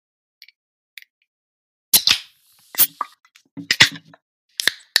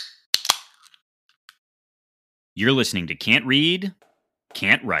You're listening to Can't Read,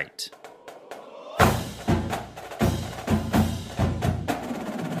 Can't Write.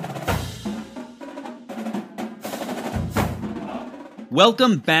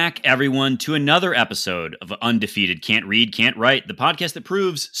 Welcome back, everyone, to another episode of Undefeated Can't Read, Can't Write, the podcast that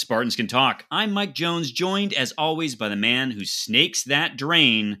proves Spartans can talk. I'm Mike Jones, joined as always by the man who snakes that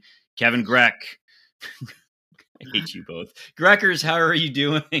drain, Kevin Greck. I hate you both. Greckers, how are you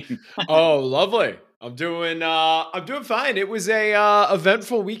doing? Oh, lovely. I'm doing fine. It was a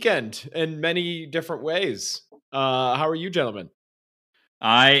eventful weekend in many different ways. How are you, gentlemen?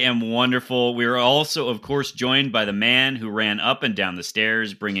 I am wonderful. We are also, of course, joined by the man who ran up and down the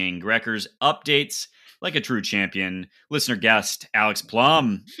stairs, bringing Greckers updates like a true champion. Listener guest, Alex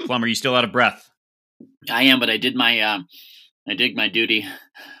Plum. Plum, are you still out of breath? I am, but I did my duty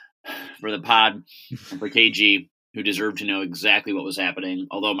for the pod and for KG, who deserved to know exactly what was happening.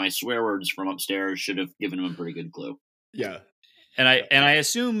 Although my swear words from upstairs should have given him a pretty good clue. Yeah. And I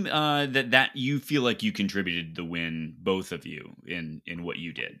assume that you feel like you contributed the win, both of you, in what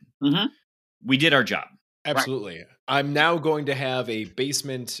you did. Mm-hmm. We did our job. Absolutely. Right. I'm now going to have a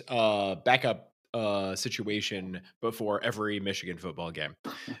basement backup situation before every Michigan football game.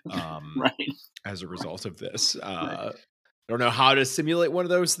 Right. As a result of this. I don't know how to simulate one of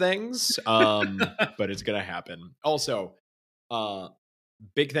those things, but it's going to happen. Also,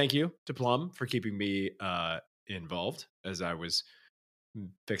 big thank you to Plum for keeping me involved as I was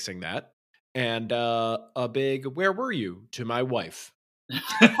fixing that. And a big where were you to my wife.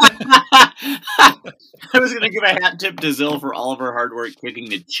 I was going to give a hat tip to Zill for all of her hard work cooking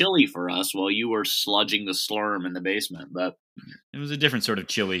the chili for us while you were sludging the slurm in the basement. But it was a different sort of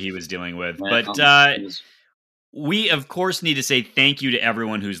chili he was dealing with. Yeah, but we, of course, need to say thank you to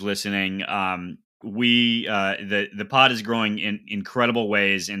everyone who's listening. The pod is growing in incredible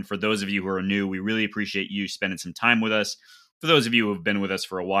ways, and for those of you who are new, we really appreciate you spending some time with us. For those of you who have been with us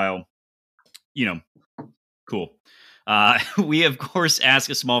for a while, cool. We, of course, ask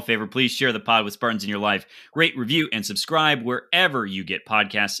a small favor. Please share the pod with Spartans in your life. Rate, review, and subscribe wherever you get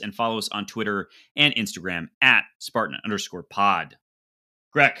podcasts, and follow us on Twitter and Instagram at Spartan_pod.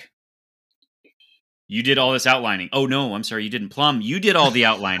 Greg, you did all this outlining. Oh, no, I'm sorry. You didn't. Plum, you did all the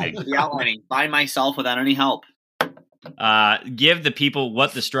outlining. The outlining by myself without any help. Give the people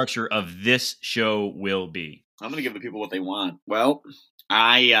what the structure of this show will be. I'm going to give the people what they want. Well,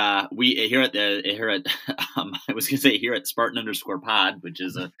 I was going to say here at Spartan_pod, which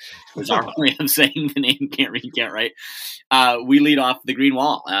is a bizarre way of saying the name. Can't read, can't write. We lead off the green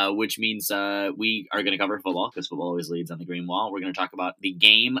wall, which means we are going to cover football because football always leads on the green wall. We're going to talk about the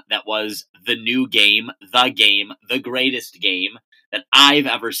game that was the new game, the greatest game that I've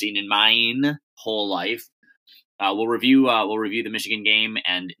ever seen in my whole life. We'll review the Michigan game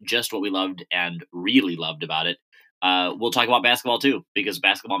and just what we loved and really loved about it. We'll talk about basketball too, because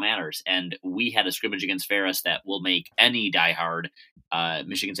basketball matters. And we had a scrimmage against Ferris that will make any diehard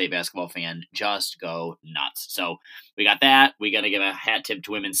Michigan State basketball fan just go nuts. So we got that. We got to give a hat tip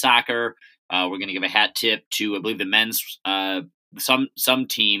to women's soccer. We're going to give a hat tip to, I believe, the men's some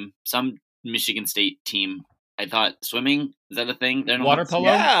Michigan State team. I thought swimming, is that a thing? Water polo?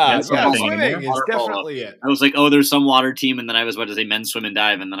 Yeah, swimming is definitely it. I was like, oh, there's some water team, and then I was about to say men's swim and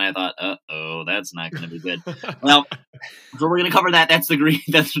dive, and then I thought, that's not going to be good. Well, so we're going to cover that. That's the green.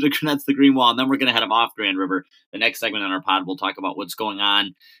 That's the green wall, and then we're going to head off Grand River. The next segment on our pod, we'll talk about what's going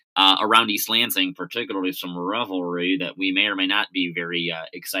on around East Lansing, particularly some rivalry that we may or may not be very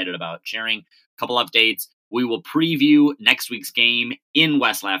excited about sharing. A couple updates. We will preview next week's game in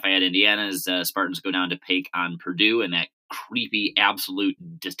West Lafayette, Indiana, as Spartans go down to Pake on Purdue and that creepy, absolute,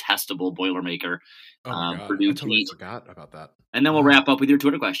 detestable Boilermaker. Oh my God, Purdue I totally forgot about that. And then we'll wrap up with your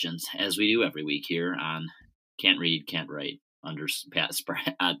Twitter questions, as we do every week here on Can't Read, Can't Write at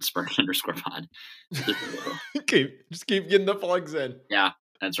Spartan_pod. Just keep getting the plugs in. Yeah.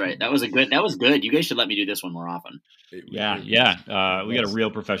 That's right. That was good. You guys should let me do this one more often. Yeah. We got a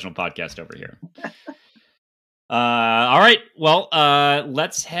real professional podcast over here. All right. Well,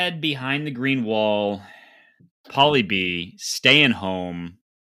 let's head behind the green wall. Polly B staying home.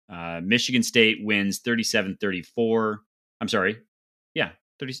 Michigan State wins 37-34. I'm sorry. Yeah.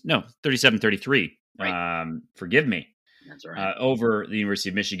 37-33. Right. Forgive me. That's all right. Over the University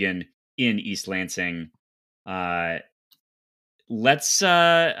of Michigan in East Lansing. Let's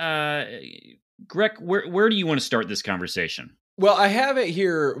Greg, where do you want to start this conversation? Well, I have it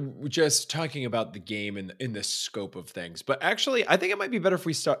here just talking about the game in the scope of things. But actually, I think it might be better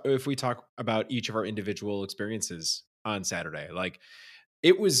if we talk about each of our individual experiences on Saturday. Like,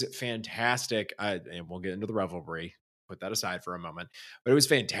 it was fantastic. And we'll get into the rivalry, put that aside for a moment. But it was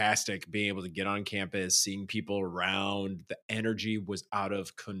fantastic being able to get on campus, seeing people around. The energy was out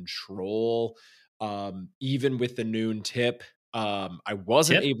of control. Even with the noon tip, I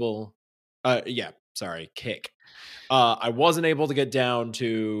wasn't able. Kick. I wasn't able to get down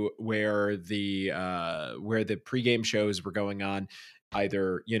to where the pregame shows were going on,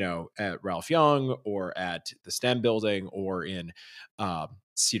 either at Ralph Young or at the STEM building or in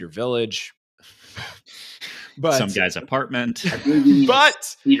Cedar Village. But some guy's apartment.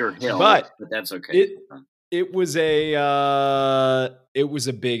 but Cedar Hill, but that's okay. It was a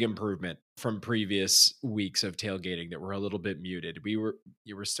big improvement from previous weeks of tailgating that were a little bit muted. You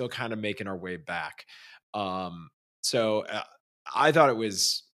were still kind of making our way back. So I thought it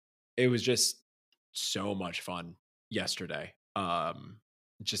was just so much fun yesterday.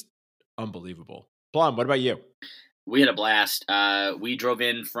 Just unbelievable. Plum, what about you? We had a blast. We drove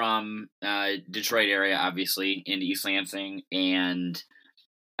in from Detroit area, obviously, into East Lansing, and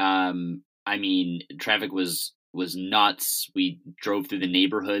I mean, traffic was nuts. We drove through the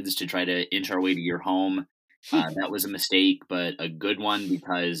neighborhoods to try to inch our way to your home. That was a mistake, but a good one,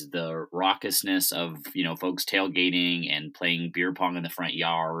 because the raucousness of folks tailgating and playing beer pong in the front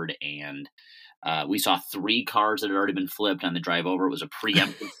yard, and we saw 3 cars that had already been flipped on the drive over. It was a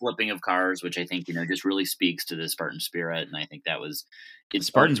preemptive flipping of cars, which I think just really speaks to the Spartan spirit, and I think that was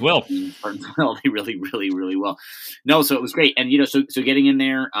Spartans will. Spartans will. They really, really, really will. No, so it was great, and so getting in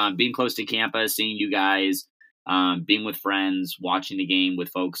there, being close to campus, seeing you guys, being with friends, watching the game with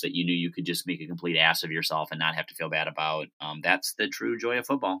folks that you knew you could just make a complete ass of yourself and not have to feel bad about. That's the true joy of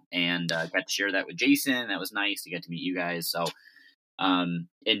football, and got to share that with Jason. That was nice to get to meet you guys. So. And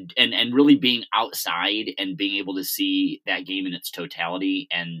really being outside and being able to see that game in its totality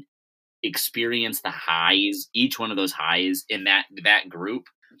and experience the highs, each one of those highs in that group,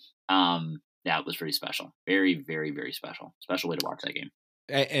 that was pretty special. Very, very, very special. Special way to watch that game.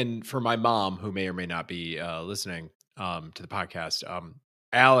 And for my mom, who may or may not be listening to the podcast,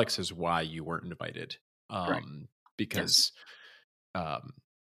 Alex is why you weren't invited, because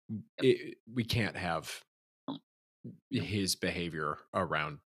we can't have his behavior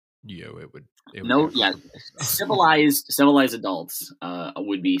around you. It would civilized adults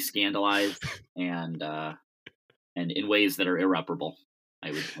would be scandalized and in ways that are irreparable.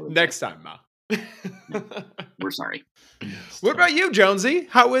 I would next time, Ma. We're sorry. What about you, Jonesy?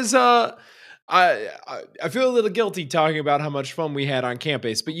 How was I feel a little guilty talking about how much fun we had on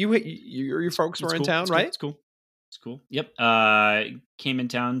campus, but your folks were in town, right? It's cool. It's cool. Yep. Came in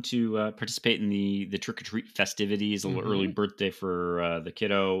town to participate in the trick or treat festivities, a little early birthday for the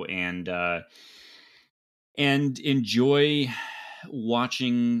kiddo, and enjoy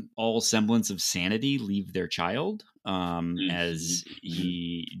watching all semblance of sanity leave their child as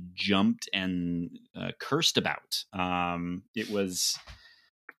he jumped and cursed about. It was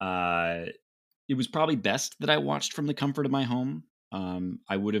probably best that I watched from the comfort of my home.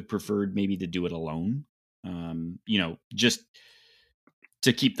 I would have preferred maybe to do it alone. Just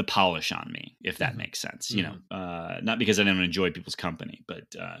to keep the polish on me, if that makes sense, not because I don't enjoy people's company,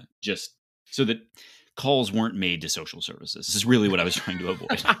 but just so that calls weren't made to social services. This is really what I was trying to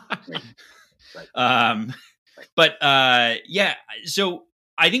avoid. Yeah, so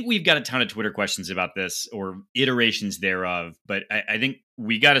I think we've got a ton of Twitter questions about this or iterations thereof, but I think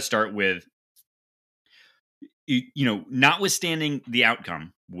we got to start with, notwithstanding the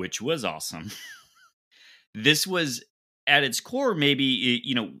outcome, which was awesome. This was at its core, maybe,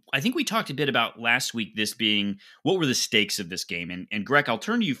 I think we talked a bit about last week, this being, what were the stakes of this game? And Greg, I'll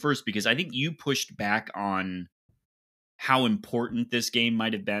turn to you first, because I think you pushed back on how important this game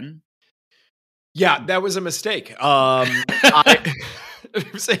might have been. Yeah, that was a mistake. It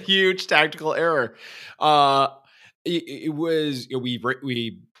was a huge tactical error. It was,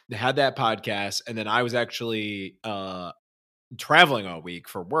 we had that podcast, and then I was actually traveling all week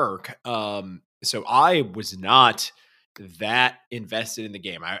for work. So I was not that invested in the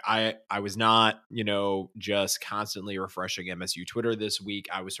game. I was not, just constantly refreshing MSU Twitter this week.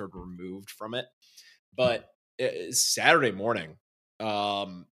 I was sort of removed from it. But Saturday morning,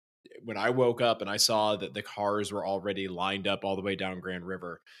 when I woke up and I saw that the cars were already lined up all the way down Grand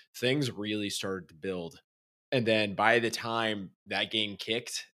River, things really started to build. And then by the time that game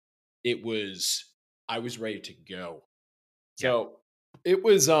kicked, I was ready to go. So it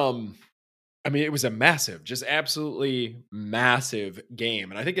was, it was a massive, just absolutely massive game.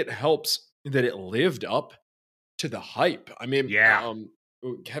 And I think it helps that it lived up to the hype.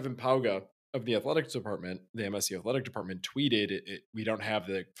 Kevin Pauga of the athletics department, the MSC athletic department, tweeted it. We don't have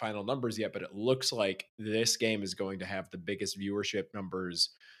the final numbers yet, but it looks like this game is going to have the biggest viewership numbers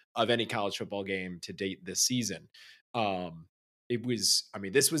of any college football game to date this season. It was, I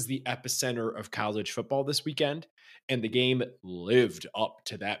mean, this was the epicenter of college football this weekend, and the game lived up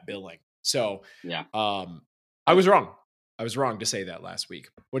to that billing. So, Yeah. I was wrong. I was wrong to say that last week.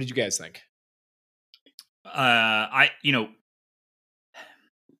 What did you guys think? I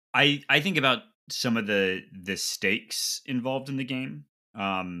think about some of the stakes involved in the game.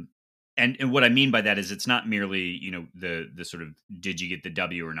 And what I mean by that is it's not merely, the sort of did you get the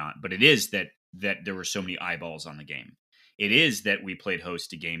W or not, but it is that there were so many eyeballs on the game. It is that we played host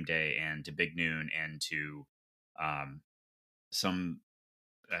to game day and to Big Noon and to some,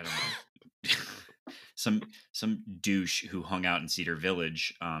 I don't know, some douche who hung out in Cedar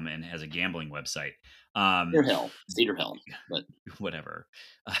Village and has a gambling website. Cedar Hill, but whatever.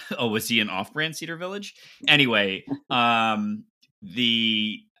 Oh, was he an off-brand Cedar Village? Anyway, but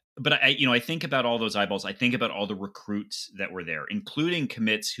I think about all those eyeballs. I think about all the recruits that were there, including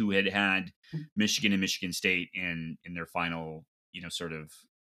commits who had Michigan and Michigan State in their final, sort of,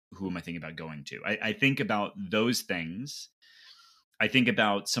 who am I thinking about going to? I think about those things. I think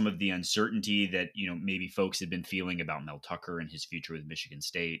about some of the uncertainty that, maybe folks had been feeling about Mel Tucker and his future with Michigan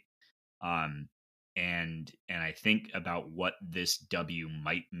State. And I think about what this W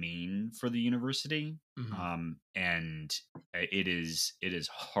might mean for the university. Mm-hmm. And it is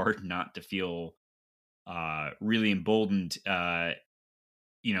hard not to feel really emboldened.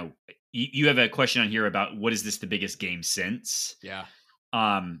 You have a question on here about what is this the biggest game since? Yeah.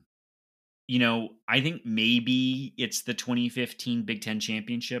 I think maybe it's the 2015 Big Ten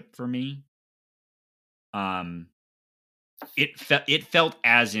championship for me. It felt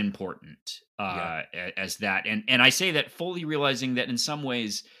as important as that, and I say that fully realizing that in some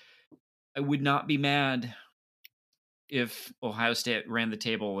ways I would not be mad if Ohio State ran the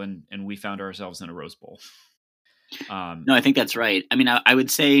table and we found ourselves in a Rose Bowl. No, I think that's right. I mean, I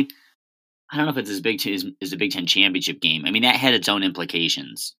would say, I don't know if it's as big as the Big Ten championship game. I mean, that had its own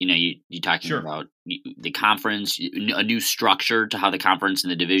implications. You talking about the conference, a new structure to how the conference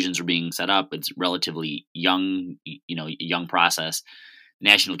and the divisions are being set up. It's relatively young, young process.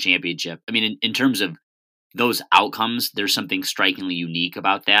 National championship. I mean, in terms of those outcomes, there's something strikingly unique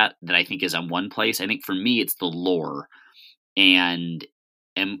about that I think is on one place. I think for me, it's the lore. And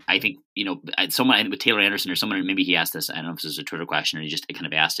I think, someone, I think with Taylor Anderson or someone, maybe he asked this, I don't know if this is a Twitter question or he just kind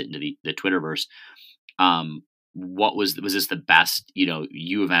of asked it into the Twitterverse. What was this the best,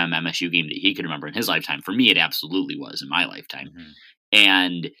 U of M MSU game that he could remember in his lifetime? For me, it absolutely was in my lifetime. Mm-hmm.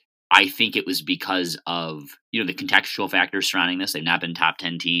 And I think it was because of, the contextual factors surrounding this. They've not been top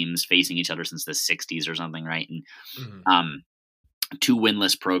 10 teams facing each other since the 60s or something, right? And mm-hmm. 2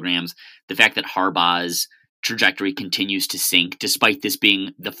 winless programs. The fact that Harbaugh's trajectory continues to sink, despite this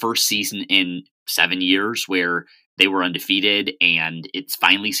being the first season in 7 years where they were undefeated, and it's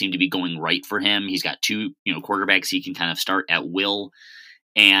finally seemed to be going right for him. He's got 2, quarterbacks he can kind of start at will,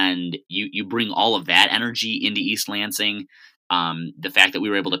 and you bring all of that energy into East Lansing. The fact that we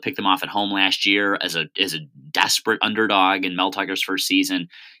were able to pick them off at home last year as a desperate underdog in Mel Tucker's first season,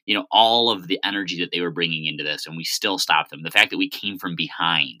 all of the energy that they were bringing into this, and we still stopped them. The fact that we came from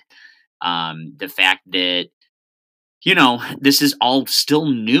behind. The fact that, this is all still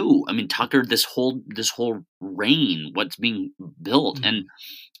new. I mean, Tucker, this whole reign, what's being built. Mm-hmm. And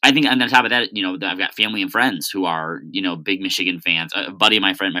I think on top of that, I've got family and friends who are, big Michigan fans. A buddy of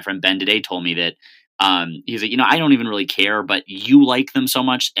my friend Ben today told me that he's like, I don't even really care, but you like them so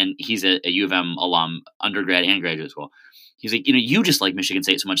much. And he's a U of M alum, undergrad and graduate school. He's like, you just like Michigan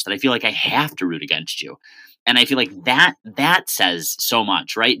State so much that I feel like I have to root against you. And I feel like that says so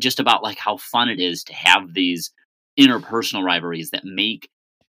much, right? Just about like how fun it is to have these interpersonal rivalries that make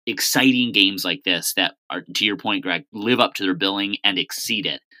exciting games like this that are, to your point, Greg, live up to their billing and exceed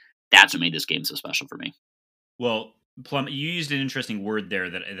it. That's what made this game so special for me. Well, Plum, you used an interesting word there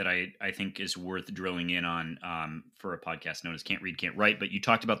that I think is worth drilling in on for a podcast known as Can't Read, Can't Write, but you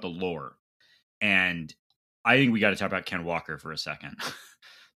talked about the lore. And I think we got to talk about Ken Walker for a second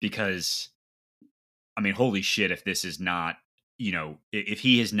because, I mean, holy shit, if this is not, if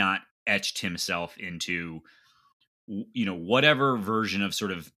he has not etched himself into, whatever version of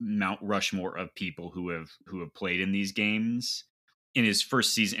sort of Mount Rushmore of people who have played in these games in his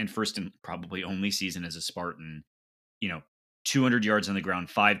first season and first and probably only season as a Spartan, 200 yards on the ground,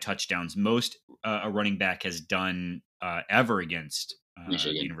 5 touchdowns, most a running back has done ever against the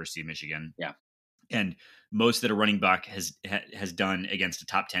University of Michigan. Yeah. And most that a running back has done against a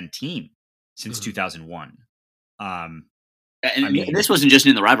top 10 team since mm-hmm. 2001. This wasn't just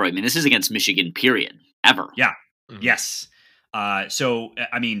in the rivalry. I mean, this is against Michigan, period, ever. Yeah. Mm-hmm. Yes. So,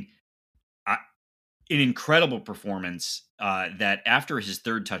 I mean, an incredible performance that after his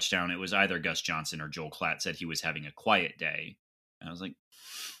third touchdown, it was either Gus Johnson or Joel Klatt said he was having a quiet day. And I was like,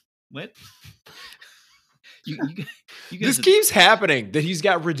 what? you this keeps happening, that he's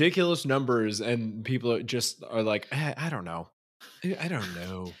got ridiculous numbers and people are like, I don't know. I don't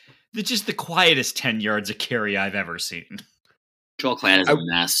know. That's just the quietest 10 yards a carry I've ever seen. Joel Klatt is a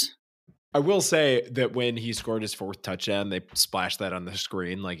mess. I will say that when he scored his fourth touchdown, they splashed that on the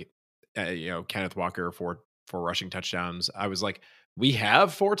screen, like, Kenneth Walker for rushing touchdowns. I was like, we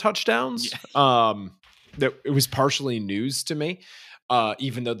have 4 touchdowns. Yeah. That it was partially news to me,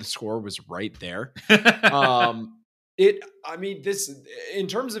 even though the score was right there. This, in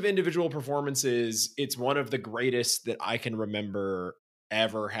terms of individual performances, it's one of the greatest that I can remember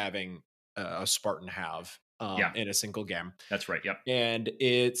ever having a Spartan have in a single game. That's right. Yep. And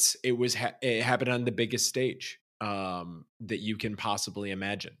it happened on the biggest stage that you can possibly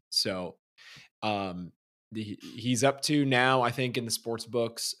imagine. So he's up to now, I think, in the sports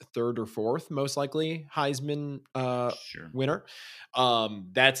books, 3rd or 4th most likely Heisman winner.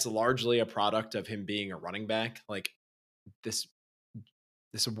 That's largely a product of him being a running back. Like, this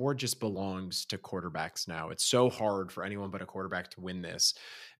award just belongs to quarterbacks now. It's so hard for anyone but a quarterback to win this.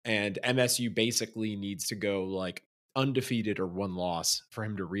 And MSU basically needs to go like undefeated or 1 loss for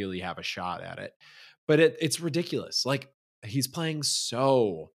him to really have a shot at it. But it's ridiculous. Like, he's playing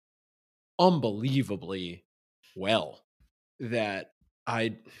so unbelievably well that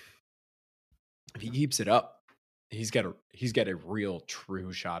if he keeps it up, he's got a real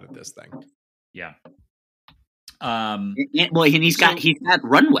true shot at this thing. Yeah. And he's got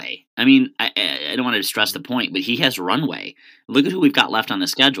runway. I mean, I don't want to stress the point, but he has runway. Look at who we've got left on the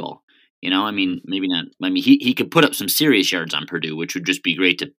schedule. I mean, maybe not. I mean, he could put up some serious yards on Purdue, which would just be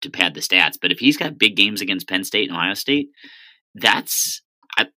great to pad the stats. But if he's got big games against Penn State and Ohio State, that's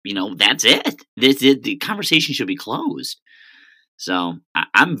it. The conversation should be closed. So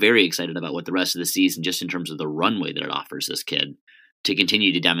I'm very excited about what the rest of the season, just in terms of the runway that it offers this kid to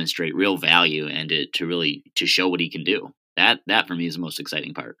continue to demonstrate real value and to show what he can do. That for me is the most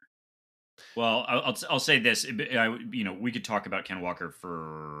exciting part. Well, I'll say this. We could talk about Ken Walker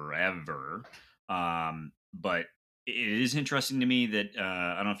forever, but it is interesting to me that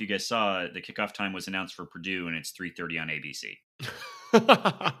I don't know if you guys saw, the kickoff time was announced for Purdue, and it's 3:30 on ABC,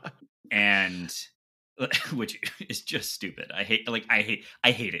 and which is just stupid. I hate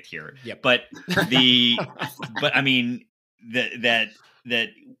it here. Yep. But I mean that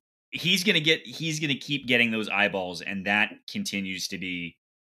he's gonna keep getting those eyeballs, and that continues to be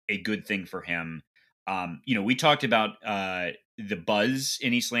a good thing for him. We talked about the buzz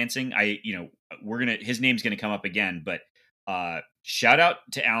in East Lansing. His name's gonna come up again, but shout out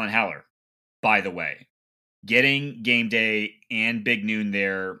to Alan Haller, by the way, getting game day and Big Noon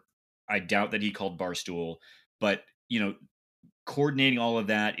there. I doubt that he called Barstool, but coordinating all of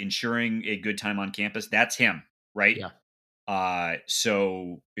that, ensuring a good time on campus, that's him, right? Yeah.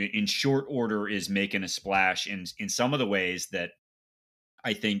 So in short order is making a splash in some of the ways that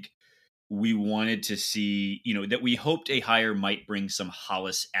I think we wanted to see, that we hoped a hire might bring some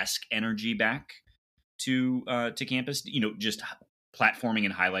Hollis-esque energy back to campus, just platforming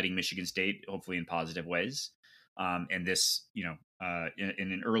and highlighting Michigan State, hopefully in positive ways. And this, in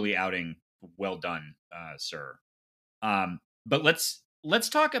an early outing, well done, sir. But let's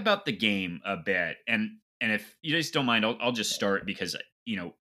talk about the game a bit. And if you guys don't mind, I'll just start because,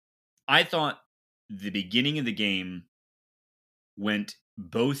 I thought the beginning of the game went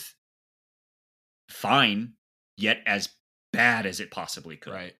both fine, yet as bad as it possibly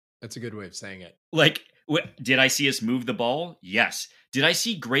could. Right. That's a good way of saying it. Like, did I see us move the ball? Yes. Did I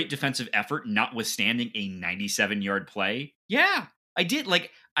see great defensive effort, notwithstanding a 97-yard play? Yeah, I did.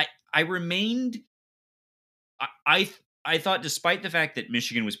 Like, I remained. I thought, despite the fact that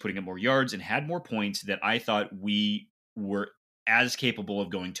Michigan was putting up more yards and had more points, that I thought we were as capable of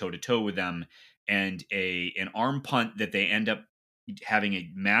going toe to toe with them. And an arm punt that they end up having a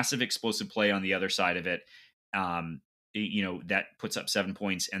massive explosive play on the other side of it. That puts up 7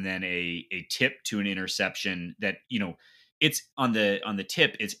 points, and then a tip to an interception that, it's on the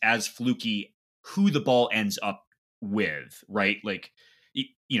tip, it's as fluky who the ball ends up with, right? Like,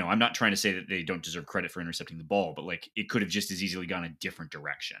 I'm not trying to say that they don't deserve credit for intercepting the ball, but like, it could have just as easily gone a different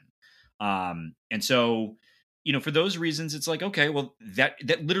direction. And so, for those reasons, it's like, okay, well, that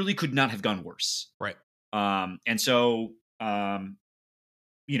literally could not have gone worse. Right. And so, I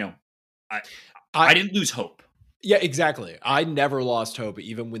didn't lose hope. Yeah, exactly. I never lost hope,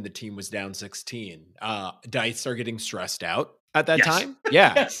 even when the team was down 16. Did I start getting stressed out at that time?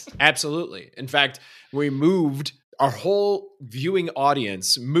 Yeah, yes, absolutely. In fact, we moved, our whole viewing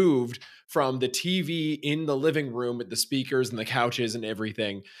audience moved from the TV in the living room with the speakers and the couches and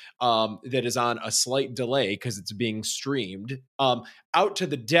everything that is on a slight delay because it's being streamed out to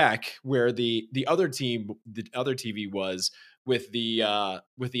the deck where the other TV was with the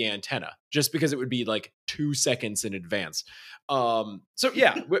antenna, just because it would be like 2 seconds in advance. So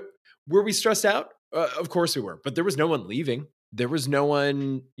yeah, were we stressed out? Of course we were, but there was no one leaving. There was no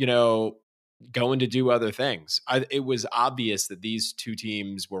one, going to do other things. It was obvious that these two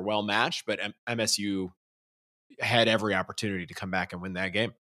teams were well matched, but MSU had every opportunity to come back and win that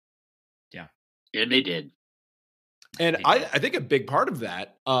game. Yeah, they did. And I think a big part of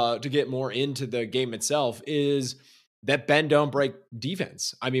that, to get more into the game itself, is that bend don't break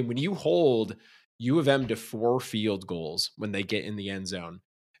defense. I mean, when you hold U of M to 4 field goals when they get in the end zone,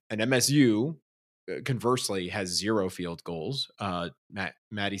 and MSU conversely has 0 field goals.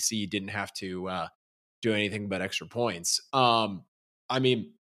 Matty C didn't have to do anything but extra points. I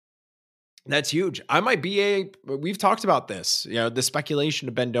mean, that's huge. We've talked about this, the speculation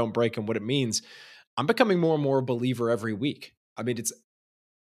of bend don't break and what it means. I'm becoming more and more a believer every week. I mean,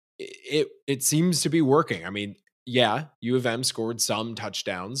 it seems to be working. I mean, yeah, U of M scored some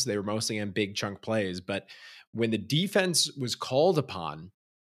touchdowns. They were mostly in big chunk plays, but when the defense was called upon,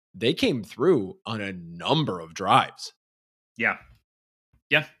 they came through on a number of drives. Yeah.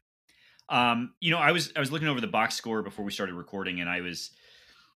 Yeah. I was looking over the box score before we started recording, and I was,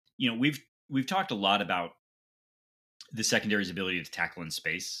 we've talked a lot about the secondary's ability to tackle in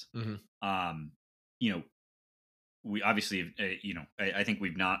space. Mm-hmm. We obviously, I think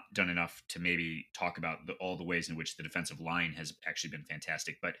we've not done enough to maybe talk about all the ways in which the defensive line has actually been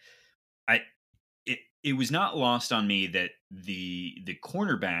fantastic, but it was not lost on me that the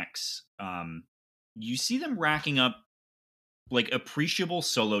cornerbacks, you see them racking up like appreciable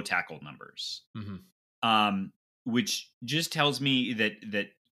solo tackle numbers, mm-hmm. Which just tells me that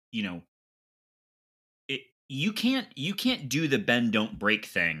you can't do the bend don't break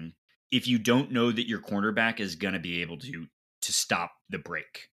thing if you don't know that your cornerback is going to be able to stop the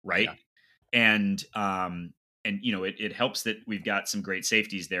break, right? Yeah. And it helps that we've got some great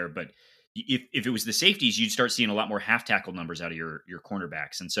safeties there, but if it was the safeties, you'd start seeing a lot more half tackle numbers out of your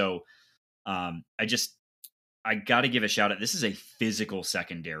cornerbacks. And so I got to give a shout out. This is a physical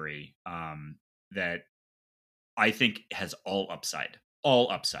secondary that I think has all upside.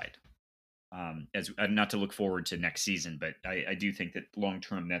 As not to look forward to next season, but I do think that long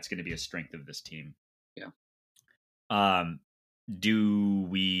term that's going to be a strength of this team. Yeah. Do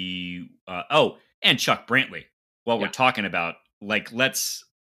we? And Chuck Brantley. While we're talking about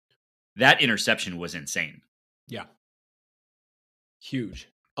that interception was insane. Yeah. Huge,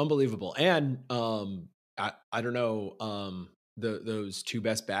 unbelievable, and I don't know those two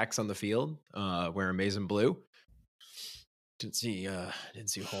best backs on the field wearing maize and blue. Didn't see a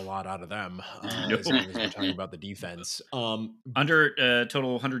whole lot out of them. As long as we're talking about the defense, under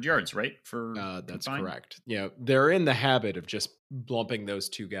total 100 yards, right? For that's correct. Yeah, they're in the habit of just lumping those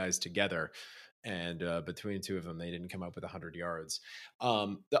two guys together, and between the two of them, they didn't come up with 100 yards.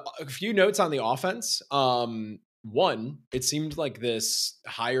 A few notes on the offense. One, it seemed like this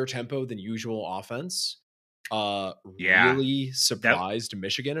higher tempo than usual offense really surprised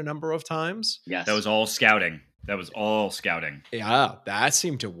Michigan a number of times. Yes, that was all scouting. Yeah, that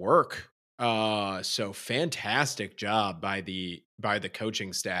seemed to work. So fantastic job by the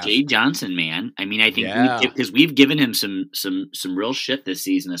coaching staff. Jay Johnson, man. I mean, I think because we've given him some real shit this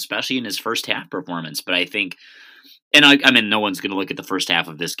season, especially in his first half performance. But I think, and I mean, no one's going to look at the first half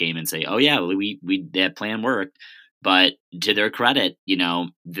of this game and say, "Oh yeah, we that plan worked." But to their credit,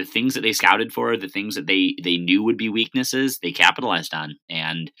 the things that they scouted for, the things that they knew would be weaknesses, they capitalized on,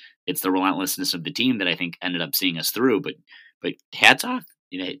 and it's the relentlessness of the team that I think ended up seeing us through. But hats off,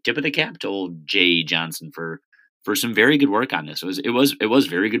 tip of the cap to old Jay Johnson for some very good work on this. It was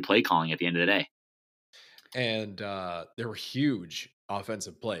very good play calling at the end of the day. And there were huge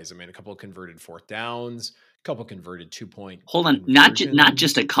offensive plays. I mean, a couple of converted fourth downs, a couple converted 2-point. Hold on, not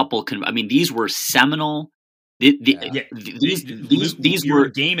just a couple. I mean, these were seminal. These your were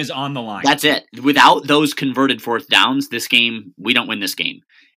game is on the line. That's it. Without those converted fourth downs, we don't win this game.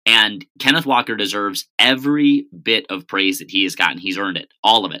 And Kenneth Walker deserves every bit of praise that he has gotten. He's earned it,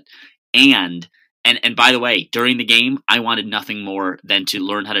 all of it. And by the way, during the game, I wanted nothing more than to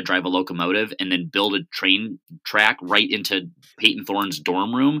learn how to drive a locomotive and then build a train track right into Peyton Thorne's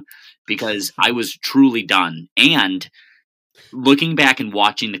dorm room, because I was truly done. And looking back and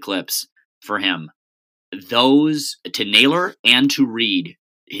watching the clips for him, those to Naylor and to Reed,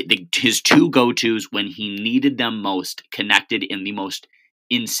 his two go-tos when he needed them most, connected in the most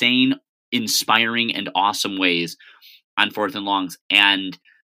insane, inspiring, and awesome ways on fourth and longs. And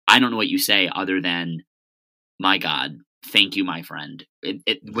I don't know what you say other than, my God, thank you, my friend.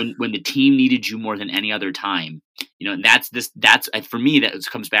 When the team needed you more than any other time, and that's for me, that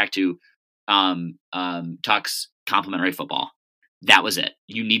comes back to Tuck's complimentary football. That was it.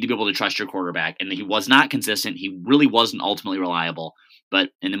 You need to be able to trust your quarterback, and he was not consistent. He really wasn't ultimately reliable. But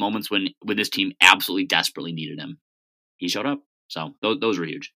in the moments when this team absolutely desperately needed him, he showed up. So those were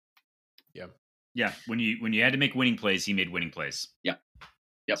huge. Yeah. When you had to make winning plays, he made winning plays. Yep.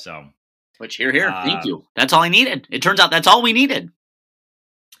 So, which here, thank you. That's all I needed. It turns out that's all we needed.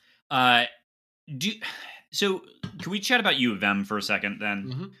 So can we chat about U of M for a second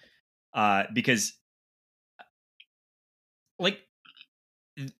then? Mm-hmm. Because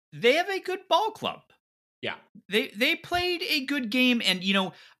they have a good ball club. Yeah. They played a good game. And,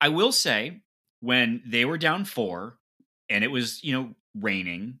 I will say, when they were down 4 and it was,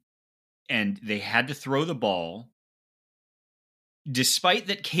 raining and they had to throw the ball, despite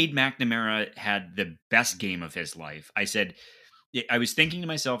that Cade McNamara had the best game of his life, I was thinking to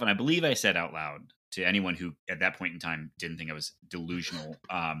myself, and I believe I said out loud to anyone who at that point in time didn't think I was delusional,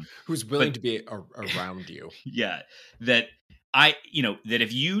 who's willing to be around you. Yeah. That that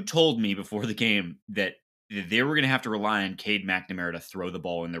if you told me before the game that they were going to have to rely on Cade McNamara to throw the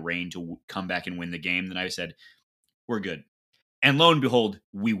ball in the rain to come back and win the game, then I said, we're good. And lo and behold,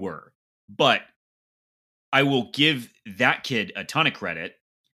 we were. But I will give that kid a ton of credit,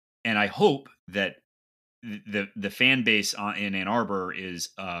 and I hope that the fan base in Ann Arbor is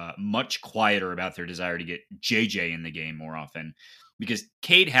much quieter about their desire to get JJ in the game more often, because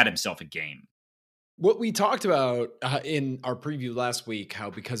Cade had himself a game. What we talked about in our preview last week,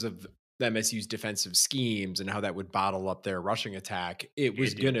 how because of MSU's defensive schemes and how that would bottle up their rushing attack, it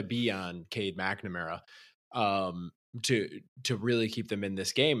was going to be on Cade McNamara to really keep them in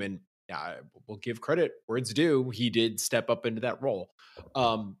this game. And we'll give credit where it's due. He did step up into that role.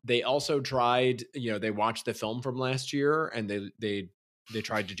 They also tried, they watched the film from last year and they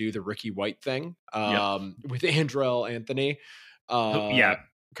tried to do the Ricky White thing with Andrell Anthony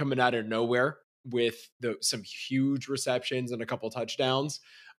coming out of nowhere with some huge receptions and a couple touchdowns.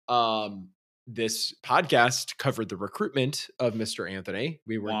 This podcast covered the recruitment of Mr. Anthony.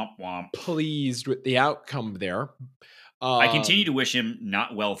 We were pleased with the outcome there. I continue to wish him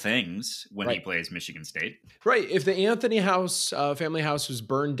not well things when he plays Michigan State. Right. If the Anthony house, family house, was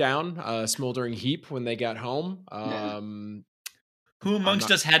burned down, a smoldering heap when they got home, who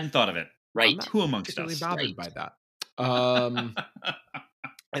amongst us hadn't thought of it? Right. Who amongst us? Bothered by that.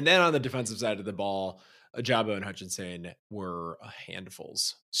 And then on the defensive side of the ball, Ajabo and Hutchinson were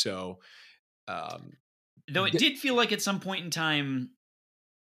handfuls. So, though it did feel like at some point in time,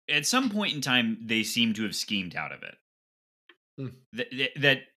 they seemed to have schemed out of it.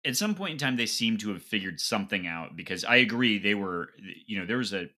 That at some point in time they seem to have figured something out, because I agree they were, there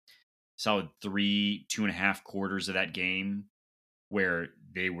was a solid 2.5 quarters of that game where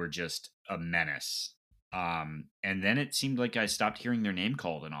they were just a menace. And then it seemed like I stopped hearing their name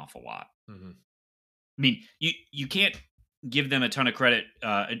called an awful lot. Mm-hmm. I mean, you can't give them a ton of credit.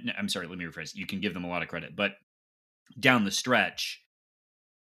 I'm sorry, let me rephrase. You can give them a lot of credit, but down the stretch,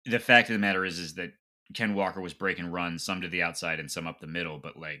 the fact of the matter is that Ken Walker was breaking runs, some to the outside and some up the middle.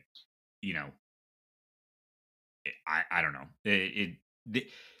 But I don't know.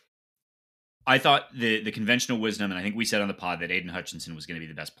 I thought the conventional wisdom, and I think we said on the pod that Aiden Hutchinson was going to be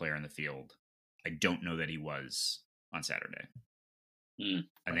the best player in the field. I don't know that he was on Saturday. I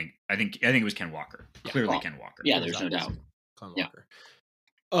think it was Ken Walker. Clearly Ken Walker. Yeah, there's no doubt. Ken Walker.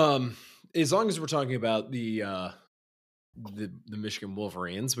 As long as we're talking about the Michigan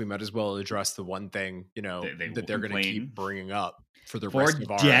Wolverines, we might as well address the one thing, that they're going to keep bringing up for the rest of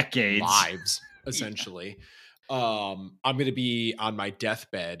our lives, essentially. I'm going to be on my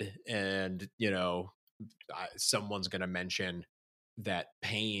deathbed and, someone's going to mention that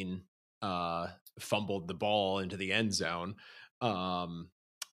Payne fumbled the ball into the end zone.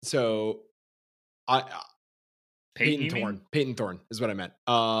 So Peyton Thorne is what I meant.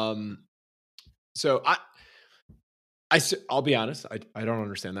 So I'll be honest. I don't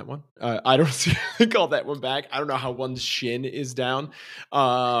understand that one. I don't call that one back. I don't know how one's shin is down.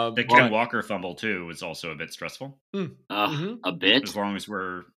 The Ken Walker fumble too was also a bit stressful. A bit. As long as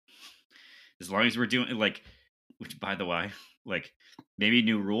we're doing which by the way, maybe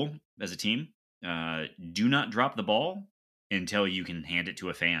new rule as a team: do not drop the ball until you can hand it to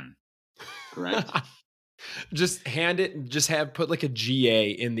a fan. Correct. Just hand it and just put a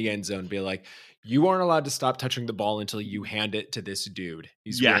GA in the end zone. Be like, you aren't allowed to stop touching the ball until you hand it to this dude.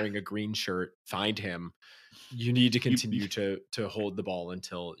 He's wearing a green shirt. Find him. You need to continue to hold the ball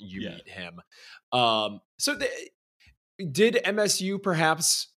until you meet him. So did MSU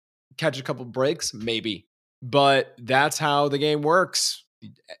perhaps catch a couple breaks? Maybe. But that's how the game works.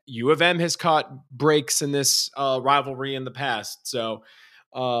 U of M has caught breaks in this rivalry in the past. So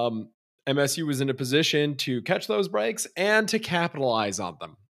MSU was in a position to catch those breaks and to capitalize on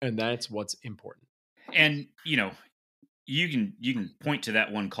them. And that's what's important. And, you can point to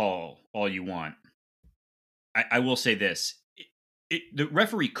that one call all you want. I will say this. The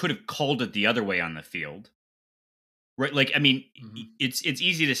referee could have called it the other way on the field. Right. Like, I mean, it's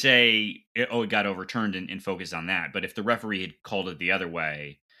easy to say, it got overturned and focus on that. But if the referee had called it the other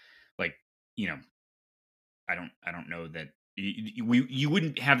way, like, I don't know that you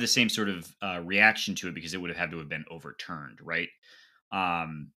wouldn't have the same sort of reaction to it because it would have had to have been overturned. Right.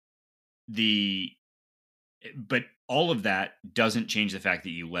 But all of that doesn't change the fact that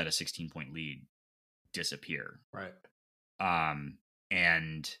you let a 16-point lead disappear. Right.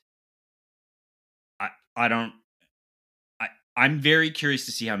 And I'm very curious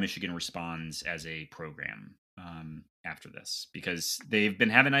to see how Michigan responds as a program after this, because they've been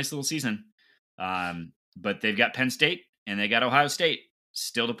having a nice little season. But they've got Penn State and they got Ohio State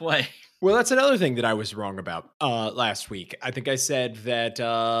still to play. Well, that's another thing that I was wrong about last week. I think I said that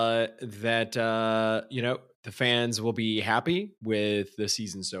the fans will be happy with the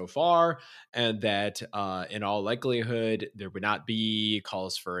season so far, and that in all likelihood there would not be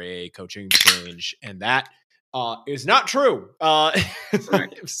calls for a coaching change, and that is not true. As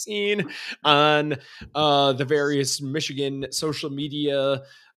I've seen on the various Michigan social media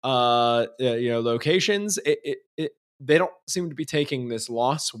locations, they don't seem to be taking this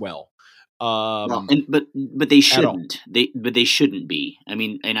loss well. But they shouldn't. They shouldn't be. I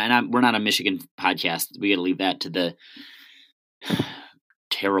mean, we're not a Michigan podcast. We got to leave that to the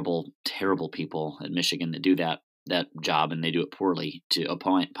terrible people at Michigan that do that job, and they do it poorly to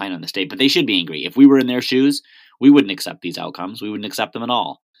opine on the state. But they should be angry. If we were in their shoes, we wouldn't accept these outcomes. We wouldn't accept them at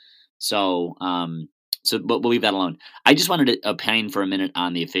all. So, but we'll leave that alone. I just wanted to opine for a minute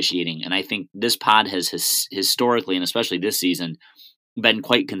on the officiating, and I think this pod has historically, and especially this season, been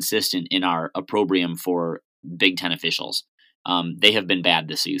quite consistent in our opprobrium for Big Ten officials. They have been bad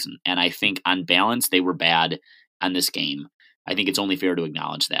this season, and I think on balance they were bad on this game. I think it's only fair to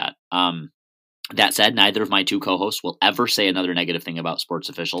acknowledge that. That said, neither of my two co-hosts will ever say another negative thing about sports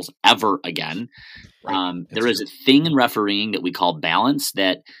officials ever again. Right. There is a thing in refereeing that we call balance,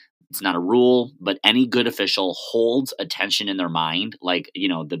 that it's not a rule, but any good official holds attention in their mind, like,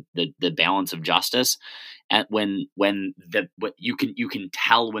 the balance of justice. And when you can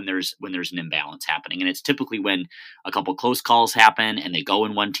tell when there's an imbalance happening, and it's typically when a couple close calls happen and they go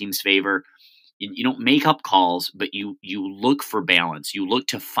in one team's favor. You don't make up calls, but you look for balance. You look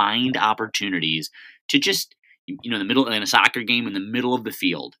to find opportunities to just, in the middle, in a soccer game, in the middle of the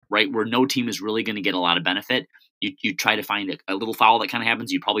field, right, where no team is really going to get a lot of benefit. You try to find a little foul that kind of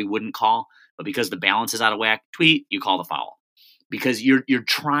happens you probably wouldn't call, but because the balance is out of whack, you call the foul. Because you're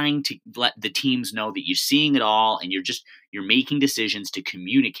trying to let the teams know that you're seeing it all, and you're making decisions to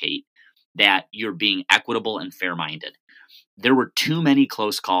communicate that you're being equitable and fair-minded. There were too many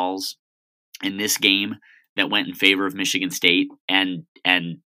close calls in this game that went in favor of Michigan State, and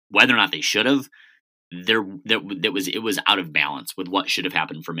whether or not they should have, it was out of balance with what should have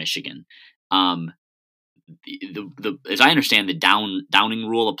happened for Michigan. As I understand, the downing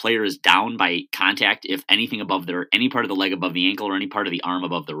rule, a player is down by contact if anything above any part of the leg above the ankle or any part of the arm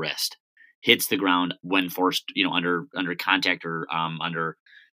above the wrist hits the ground when forced, under contact, or under,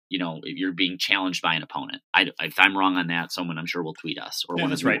 if you're being challenged by an opponent. If I'm wrong on that, someone I'm sure will tweet us, or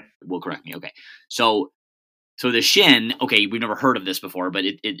that's right. Will correct me. Okay. So the shin, okay, we've never heard of this before, but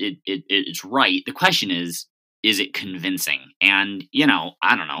it's right. The question is it convincing? And,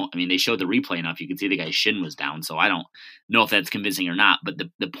 I don't know. I mean, they showed the replay enough. You can see the guy's shin was down. So I don't know if that's convincing or not, but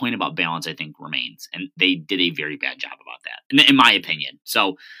the point about balance, I think, remains. And they did a very bad job about that, in my opinion.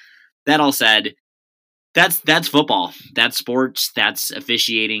 So that all said, that's football, that's sports, that's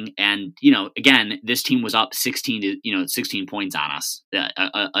officiating. And, again, this team was up 16 points on us.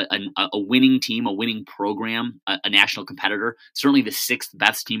 A winning team, a winning program, a national competitor, certainly the sixth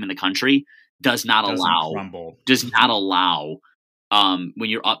best team in the country, does not allow when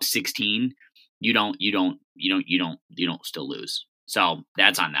you're up 16, you don't still lose. So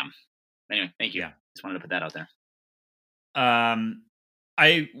that's on them. Anyway, thank you. Yeah. Just wanted to put that out there.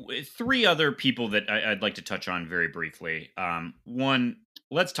 Three other people that I'd like to touch on very briefly. One,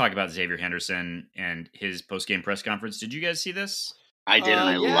 let's talk about Xavier Henderson and his post-game press conference. Did you guys see this? I did, and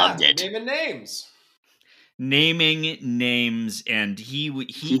I loved it. Naming names, and he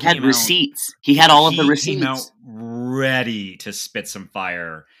had receipts. He had all of the receipts. He came out ready to spit some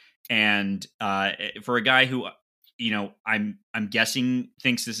fire, and for a guy who, I'm guessing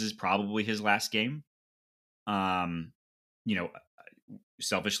thinks this is probably his last game. You know,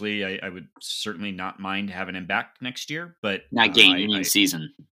 selfishly, I would certainly not mind having him back next year, but Not game, you mean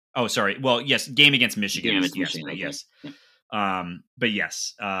season. Oh, sorry. Well, yes, game against Michigan. Game against Yes, Michigan, okay. yes. Yeah. But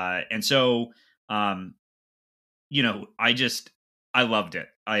yes, and so, I loved it.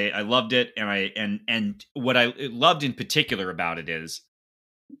 I loved it, and what I loved in particular about it is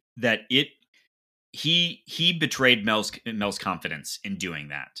that he betrayed Mel's confidence in doing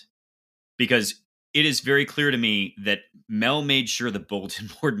that, because it is very clear to me that Mel made sure the bulletin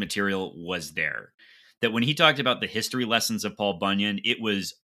board material was there. That when he talked about the history lessons of Paul Bunyan, it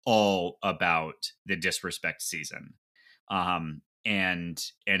was all about the disrespect season. And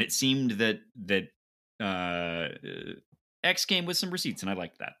it seemed that X came with some receipts, and I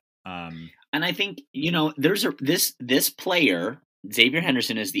liked that. And I think, there's this player, Xavier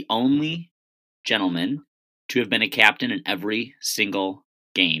Henderson, is the only gentleman to have been a captain in every single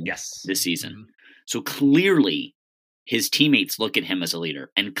game this season. Mm-hmm. So clearly his teammates look at him as a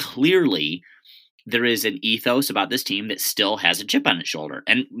leader, and clearly there is an ethos about this team that still has a chip on its shoulder.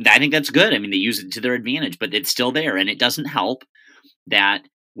 And I think that's good. I mean, they use it to their advantage, but it's still there. And it doesn't help that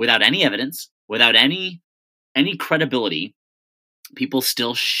without any evidence, without any credibility, people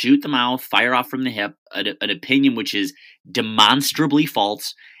still shoot the mouth, fire off from the hip, an opinion which is demonstrably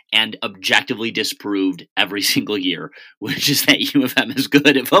false and objectively disproved every single year, which is that U of M is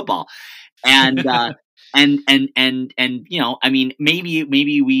good at football. And I mean,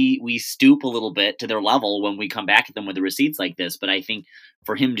 maybe we stoop a little bit to their level when we come back at them with the receipts like this. But I think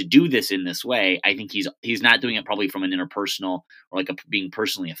for him to do this in this way, I think he's not doing it probably from an interpersonal or like a being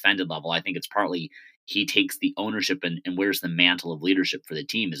personally offended level. I think it's partly he takes the ownership and wears the mantle of leadership for the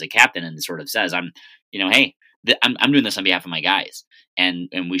team as a captain and sort of says, hey, I'm doing this on behalf of my guys, and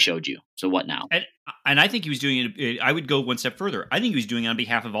we showed you. So what now? And I think he was doing it. I would go one step further. I think he was doing it on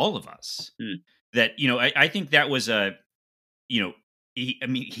behalf of all of us. That, I think that was anything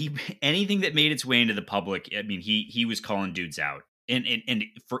that made its way into the public. I mean, he was calling dudes out, and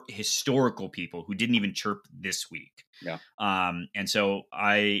for historical people who didn't even chirp this week. Yeah. And so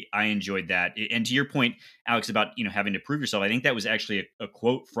I enjoyed that. And to your point, Alex, about, having to prove yourself, I think that was actually a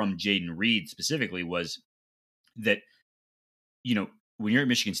quote from Jaden Reed specifically, was that, when you're at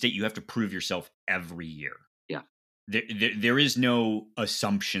Michigan State, you have to prove yourself every year. Yeah. There is no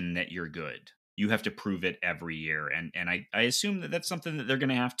assumption that you're good. You have to prove it every year. And I assume that that's something that they're going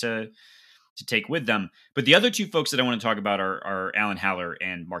to have to take with them. But the other two folks that I want to talk about are Alan Haller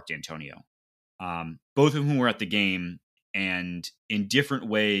and Mark D'Antonio. Both of whom were at the game, and in different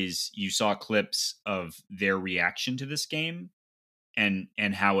ways, you saw clips of their reaction to this game and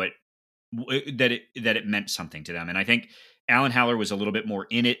how it meant something to them. And I think Alan Haller was a little bit more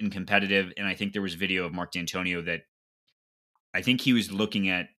in it and competitive. And I think there was video of Mark D'Antonio that I think he was looking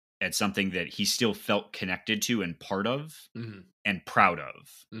at something that he still felt connected to and part of and proud of.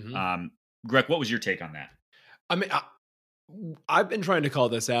 Mm-hmm. Greg, what was your take on that? I mean, I've been trying to call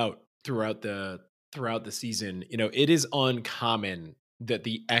this out throughout the season. It is uncommon that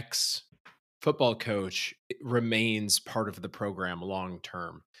the ex-football coach remains part of the program long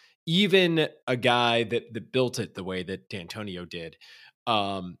term. Even a guy that built it the way that D'Antonio did.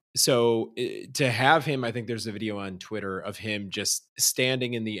 So to have him, I think there's a video on Twitter of him just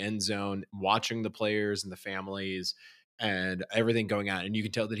standing in the end zone, watching the players and the families and everything going on. And you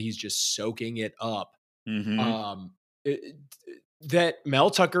can tell that he's just soaking it up. Mm-hmm. That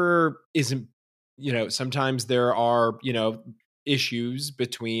Mel Tucker isn't, sometimes there are, issues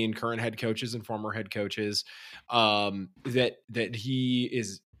between current head coaches and former head coaches, that he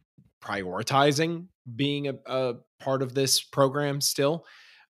is prioritizing being a part of this program still.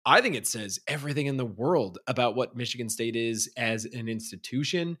 I think it says everything in the world about what Michigan State is as an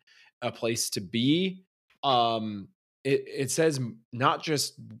institution, a place to be. It says not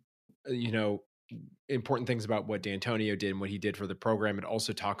just, important things about what D'Antonio did and what he did for the program. It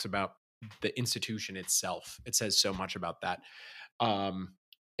also talks about the institution itself. It says so much about that. And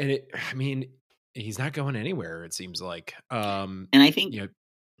he's not going anywhere, it seems like. And I think,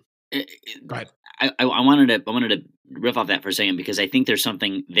 go ahead. I wanted to riff off that for a second, because I think there's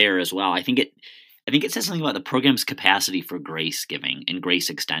something there as well. I think it says something about the program's capacity for grace giving and grace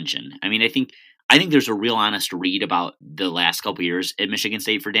extension. I mean, I think there's a real honest read about the last couple of years at Michigan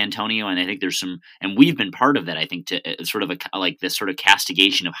State for D'Antonio, and I think there's some, and we've been part of that. I think to sort of this sort of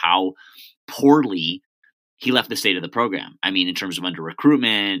castigation of how poorly he left the state of the program. I mean, in terms of under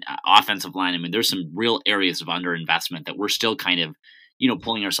recruitment, offensive line. I mean, there's some real areas of underinvestment that we're still kind of,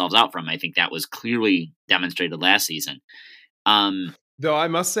 pulling ourselves out from. I think that was clearly demonstrated last season. Though I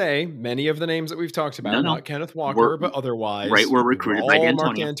must say, many of the names that we've talked about, No. not Kenneth Walker, but otherwise, Were recruited by all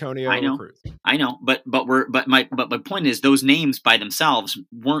Mark D'Antonio. D'Antonio I know. recruits. I know, but my point is those names by themselves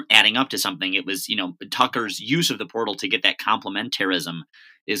weren't adding up to something. It was, Tucker's use of the portal to get that complementarism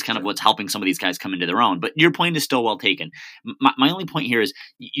is kind of what's helping some of these guys come into their own. But your point is still well taken. My only point here is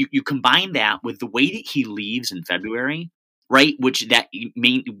you combine that with the way that he leaves in February, right? Which that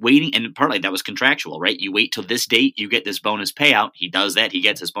waiting, and partly that was contractual, right? You wait till this date, you get this bonus payout. He does that, he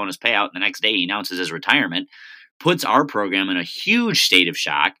gets his bonus payout, and the next day he announces his retirement. Puts our program in a huge state of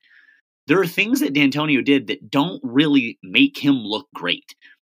shock. There are things that D'Antonio did that don't really make him look great.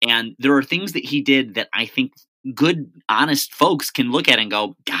 And there are things that he did that I think good, honest folks can look at and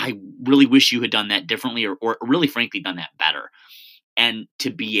go, I really wish you had done that differently or really frankly done that better. And to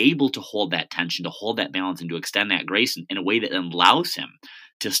be able to hold that tension, to hold that balance, and to extend that grace in a way that allows him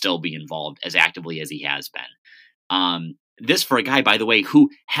to still be involved as actively as he has been. This for a guy, by the way, who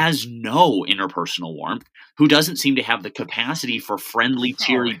has no interpersonal warmth, who doesn't seem to have the capacity for friendly,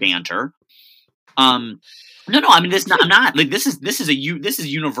 cheery banter. No. I mean, I'm not like this is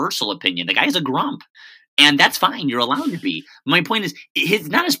universal opinion. The guy's a grump. And that's fine. You're allowed to be. My point is, it's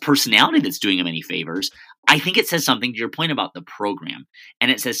not his personality that's doing him any favors. I think it says something to your point about the program. And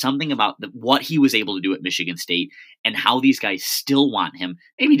it says something about what he was able to do at Michigan State and how these guys still want him,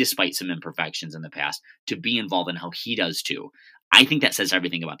 maybe despite some imperfections in the past, to be involved in how he does too. I think that says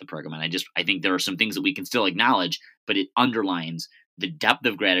everything about the program. And I think there are some things that we can still acknowledge, but it underlines the depth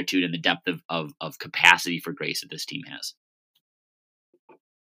of gratitude and the depth of capacity for grace that this team has.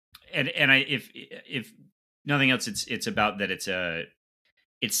 And if nothing else, it's about that.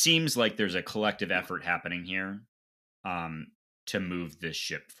 It seems like there's a collective effort happening here, to move this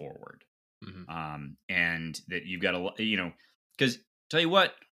ship forward, and that you've got to, because tell you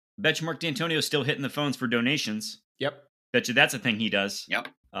what, bet you Mark D'Antonio's still hitting the phones for donations. Yep, bet you that's a thing he does. Yep.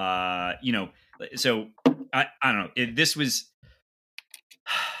 So I don't know. This was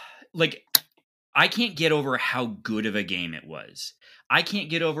like, I can't get over how good of a game it was. I can't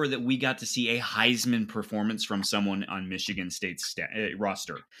get over that we got to see a Heisman performance from someone on Michigan State's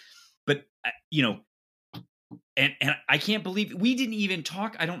roster. But, and I can't believe we didn't even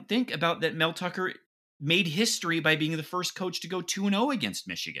talk, I don't think, about that Mel Tucker made history by being the first coach to go 2-0 against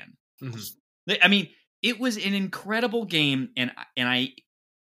Michigan. Mm-hmm. I mean, it was an incredible game, and I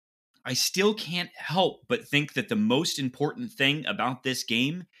still can't help but think that the most important thing about this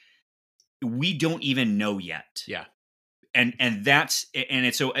game we don't even know yet. Yeah. And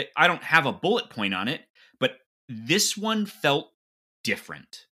it's so I don't have a bullet point on it, but this one felt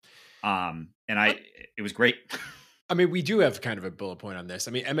different. It was great. I mean, we do have kind of a bullet point on this.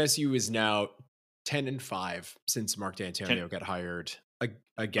 I mean, MSU is now 10-5 since Mark D'Antonio got hired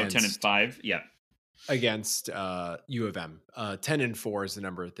against 10-5. Yeah. Against U of M. 10-4 is the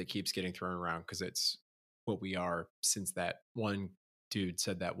number that keeps getting thrown around because it's what we are since that one dude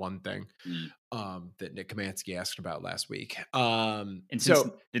said that one thing that Nick Kamansky asked about last week. And since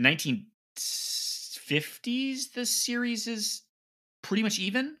the 1950s, the series is pretty much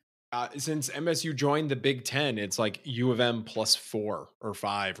even. Since MSU joined the Big Ten, it's like U of M plus 4 or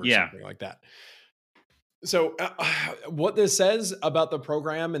 5 or something like that. So what this says about the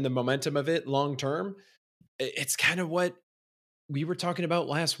program and the momentum of it long term, it's kind of what we were talking about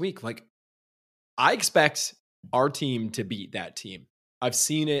last week. Like, I expect our team to beat that team. I've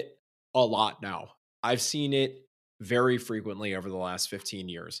seen it a lot now. I've seen it very frequently over the last 15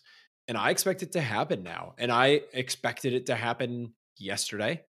 years. And I expect it to happen now. And I expected it to happen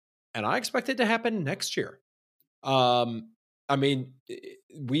yesterday. And I expect it to happen next year. I mean,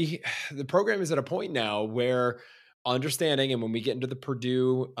 the program is at a point now where understanding, and when we get into the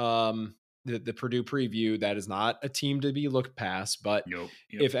Purdue, the Purdue preview, that is not a team to be looked past. But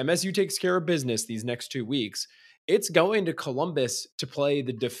if MSU takes care of business these next 2 weeks, it's going to Columbus to play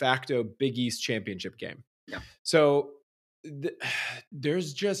the de facto Big East championship game. Yeah. So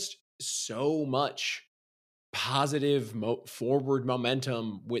there's just so much positive forward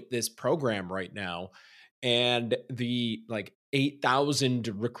momentum with this program right now. And the 8,000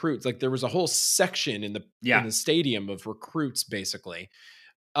 recruits, like there was a whole section in the stadium of recruits basically.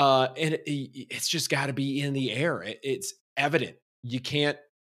 And it's just got to be in the air. It's evident. You can't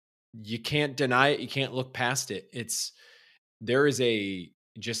deny it. You can't look past it. There is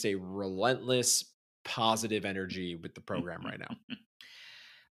just a relentless positive energy with the program right now.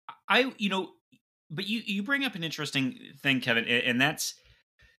 But you bring up an interesting thing, Kevin, and that's,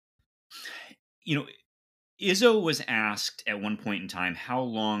 Izzo was asked at one point in time how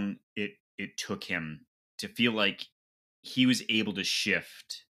long it took him to feel like he was able to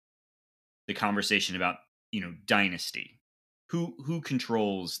shift the conversation about, dynasty who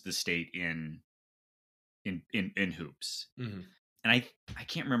controls the state in hoops. Mhm. And I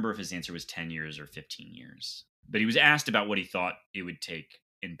can't remember if his answer was 10 years or 15 years, but he was asked about what he thought it would take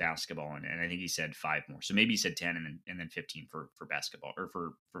in basketball, and I think he said 5 more. So maybe he said 10 and then 15 for basketball or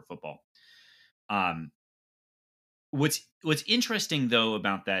for football. What's interesting though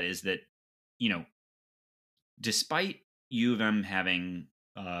about that is that, you know, despite U of M having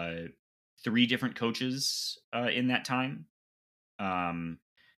 3 different coaches in that time,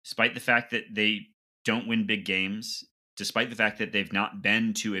 despite the fact that they don't win big games, despite the fact that they've not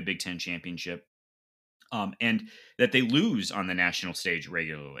been to a Big Ten championship, and that they lose on the national stage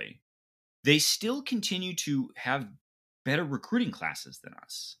regularly, they still continue to have better recruiting classes than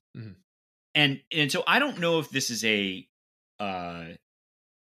us. Mhm. And so I don't know if this is a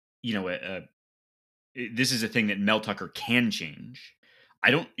you know this is a thing that Mel Tucker can change.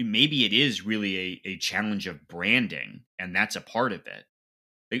 I don't. Maybe it is really a challenge of branding, and that's a part of it.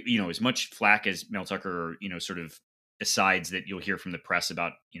 You know, as much flack as Mel Tucker, you know, sort of asides that you'll hear from the press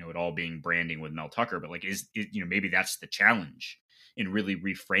about, you know, it all being branding with Mel Tucker, but like, you know, maybe that's the challenge in really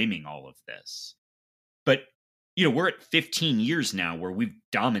reframing all of this. But, you know, we're at 15 years now where we've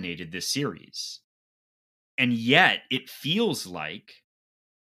dominated this series. And yet it feels like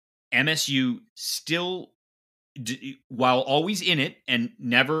MSU still, while always in it and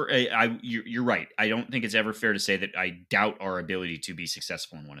never, you're right. I don't think it's ever fair to say that I doubt our ability to be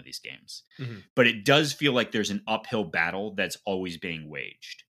successful in one of these games. Mhm. But it does feel like there's an uphill battle that's always being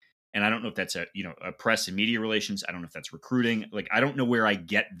waged. And I don't know if that's a press and media relations. I don't know if that's recruiting. Like, I don't know where I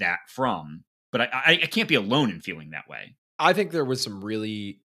get that from, but I can't be alone in feeling that way. I think there was some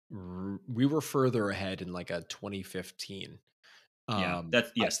really, we were further ahead in like a 2015. Yeah,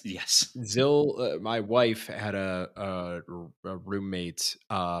 that's yes. Zill, my wife had a roommate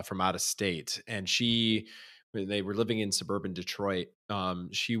from out of state, and when they were living in suburban Detroit,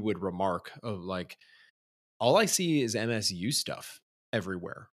 she would remark of like, all I see is MSU stuff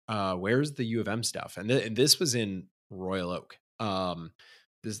everywhere. Where's the U of M stuff? And this was in Royal Oak.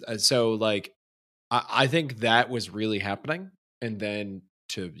 So like, I think that was really happening. And then,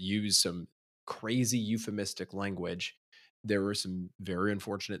 to use some crazy euphemistic language, there were some very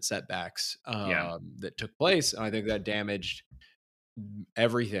unfortunate setbacks that took place. And I think that damaged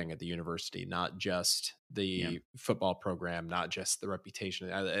everything at the university, not just the football program, not just the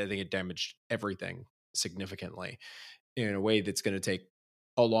reputation. I think it damaged everything significantly in a way that's going to take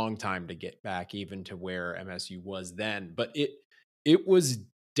a long time to get back even to where MSU was then. But it was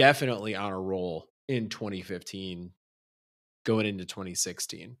definitely on a roll in 2015 going into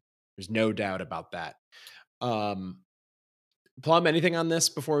 2016. There's no doubt about that. Plum, anything on this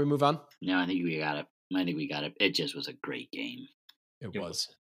before we move on? No, I think we got it. It just was a great game. It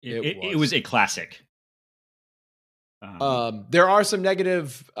was. It was a classic. There are some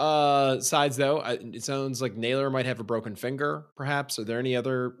negative sides, though. It sounds like Naylor might have a broken finger, perhaps. Are there any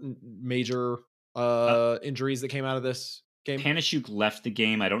other major injuries that came out of this game? Panashuk left the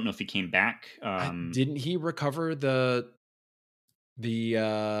game. I don't know if he came back. Didn't he recover the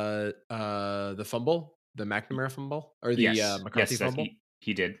fumble, the McNamara fumble, or the McCarthy fumble?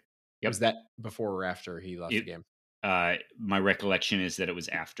 He did. Yep. Was that before or after he left the game? My recollection is that it was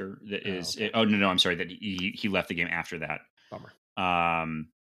after. No, I'm sorry, that he left the game after that. Bummer.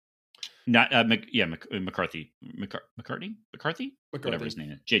 McCarthy, whatever his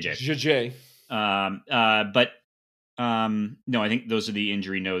name is, JJ. No, I think those are the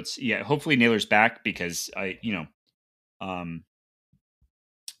injury notes. Yeah, hopefully Naylor's back, because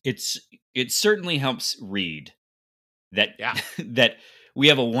it certainly helps read that that we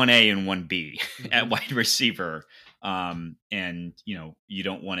have a 1A and 1B at wide receiver. And you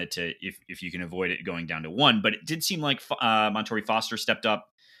don't want it to, if you can avoid it, going down to 1, but it did seem like Montori Foster stepped up,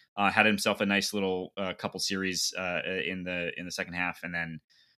 had himself a nice little couple series in the second half. And then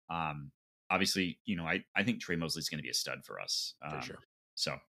obviously, I think Trey Mosley's going to be a stud for us. For sure.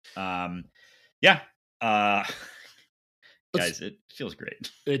 So guys, it feels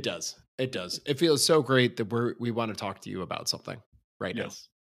great. It does. It feels so great that we want to talk to you about something right now.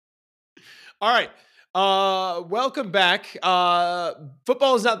 All right. Welcome back.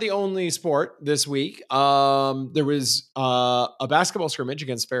 Football is not the only sport this week. There was a basketball scrimmage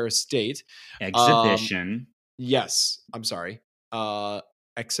against Ferris State. Exhibition. Yes. I'm sorry.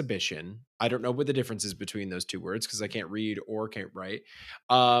 Exhibition. I don't know what the difference is between those two words because I can't read or can't write.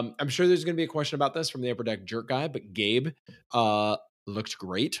 I'm sure there's going to be a question about this from the Upper Deck Jerk Guy, but Gabe looked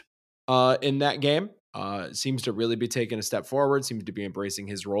great in that game. Seems to really be taking a step forward, seems to be embracing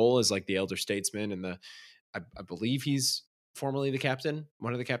his role as like the elder statesman, and I believe he's formerly the captain,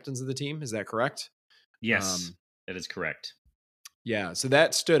 one of the captains of the team. Is that correct? Yes, that is correct. Yeah, so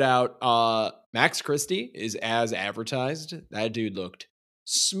that stood out. Max Christie is as advertised. That dude looked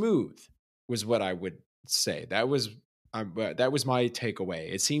smooth, was what I would say. That was my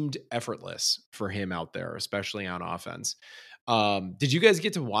takeaway. It seemed effortless for him out there, especially on offense. Did you guys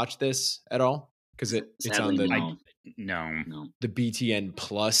get to watch this at all? Because it's on Sadly, the no. the BTN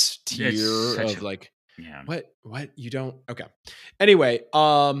Plus It's tier such of like yeah. what you don't okay. Anyway,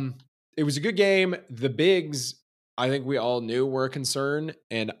 it was a good game. The bigs, I think we all knew were a concern,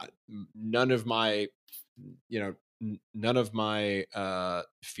 and none of my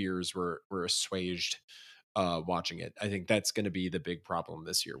fears were assuaged watching it. I think that's going to be the big problem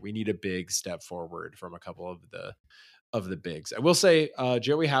this year. We need a big step forward from a couple of the bigs. I will say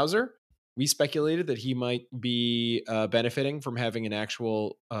Joey Hauser, we speculated that he might be benefiting from having an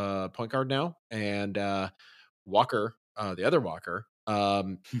actual point guard now, and Walker, the other Walker,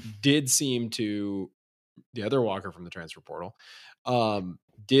 did seem to the other Walker from the transfer portal,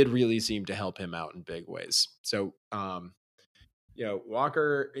 did really seem to help him out in big ways. So,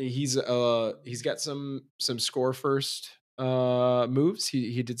 Walker, he's got some score first moves.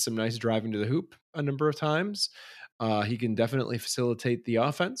 He did some nice driving to the hoop a number of times. He can definitely facilitate the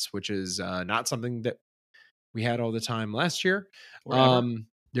offense, which is not something that we had all the time last year.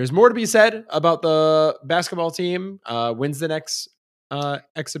 There's more to be said about the basketball team. When's the next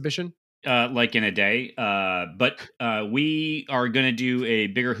exhibition? Like in a day. But we are going to do a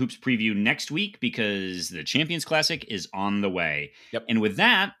bigger hoops preview next week because the Champions Classic is on the way. Yep. And with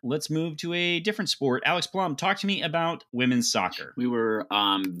that, let's move to a different sport. Alex Blum, talk to me about women's soccer. We were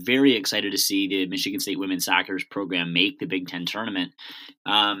very excited to see the Michigan State women's soccer program make the Big Ten tournament.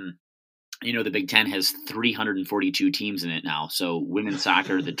 The Big Ten has 342 teams in it now. So women's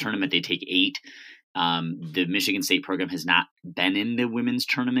soccer, the tournament, they take 8. The Michigan State program has not been in the women's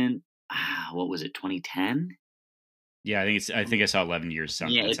tournament. What was it, 2010? Yeah, I think I saw 11 years.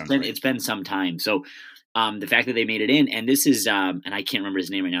 It's been some time. So the fact that they made it in, and this is, and I can't remember his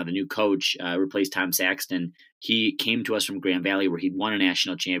name right now, the new coach replaced Tom Saxton. He came to us from Grand Valley where he'd won a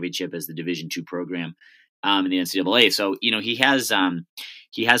national championship as the Division II program in the NCAA. So,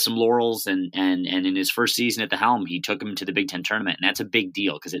 he has some laurels, and in his first season at the helm, he took him to the Big Ten tournament. And that's a big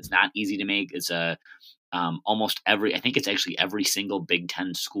deal because it's not easy to make. It's I think it's actually every single Big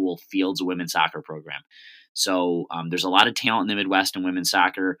Ten school fields a women's soccer program. So there's a lot of talent in the Midwest in women's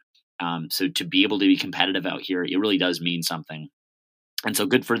soccer. So to be able to be competitive out here, it really does mean something. And so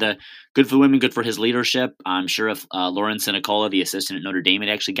good for the women, good for his leadership. I'm sure if Lauren Sinicola, the assistant at Notre Dame, had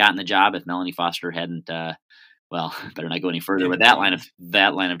actually gotten the job, if Melanie Foster hadn't, better not go any further with that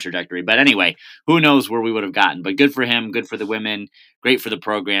line of trajectory. But anyway, who knows where we would have gotten? But good for him, good for the women, great for the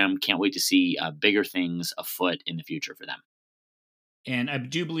program. Can't wait to see bigger things afoot in the future for them. And I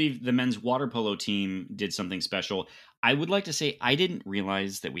do believe the men's water polo team did something special. I would like to say I didn't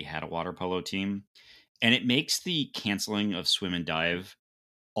realize that we had a water polo team, and it makes the canceling of swim and dive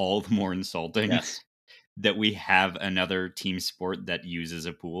all the more insulting. Yes. That we have another team sport that uses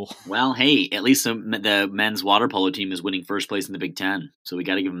a pool. Well, hey, at least the men's water polo team is winning first place in the Big Ten, so we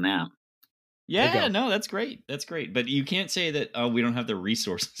got to give them that. Yeah, no, that's great. That's great. But you can't say that we don't have the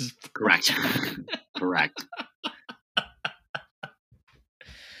resources. Correct. Correct.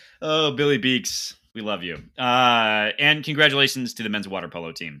 Oh, Billy Beeks, we love you. And congratulations to the men's water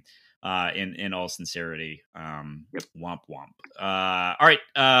polo team. In all sincerity. Yep. Womp womp. All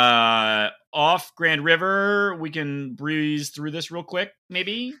right. Off Grand River, we can breeze through this real quick,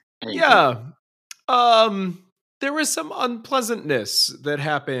 maybe. Yeah. There was some unpleasantness that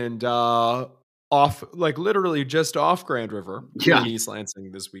happened off, like literally just off Grand River in East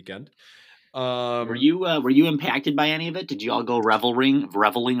Lansing this weekend. Were you impacted by any of it? Did you all go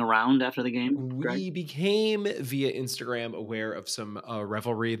reveling around after the game? We became via Instagram aware of some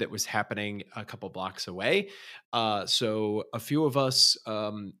revelry that was happening a couple blocks away. So a few of us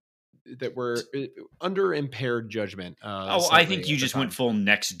that were under impaired judgment. I think you just went full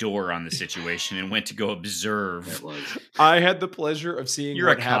next door on the situation and went to go observe. I had the pleasure of seeing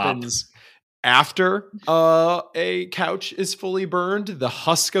what happens after a couch is fully burned, the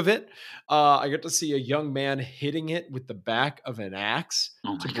husk of it. I got to see a young man hitting it with the back of an axe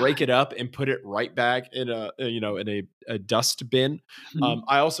to break it up and put it right back in a dust bin. Mm-hmm.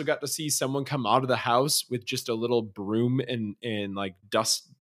 I also got to see someone come out of the house with just a little broom and like dust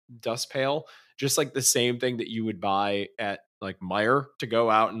pail, just like the same thing that you would buy at like Meijer to go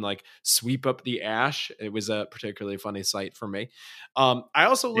out and like sweep up the ash. It was a particularly funny sight for me. I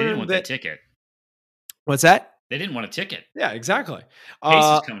also learned that ticket. What's that? They didn't want a ticket. Yeah, exactly. Case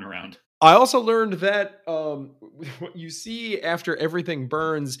is coming around. I also learned that what you see after everything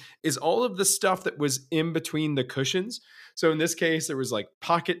burns is all of the stuff that was in between the cushions. So in this case, there was like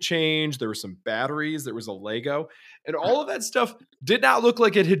pocket change, there were some batteries, there was a Lego, and all of that stuff did not look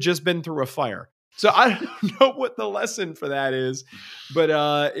like it had just been through a fire. So I don't know what the lesson for that is, but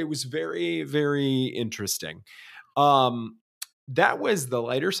it was very, very interesting. That was the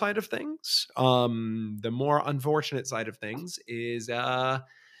lighter side of things. The more unfortunate side of things is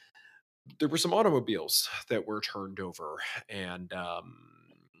there were some automobiles that were turned over, and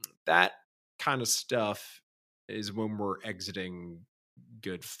that kind of stuff is when we're exiting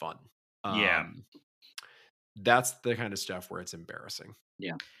good fun. Yeah. That's the kind of stuff where it's embarrassing.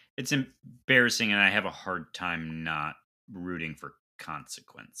 Yeah. It's embarrassing, and I have a hard time not rooting for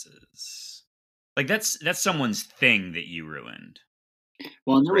consequences. Like that's someone's thing that you ruined.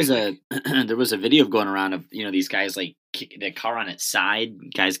 Well, and there was a there was a video going around of these guys like the car on its side,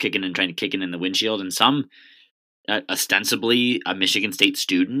 guys kicking and trying to kick it in the windshield, and some ostensibly a Michigan State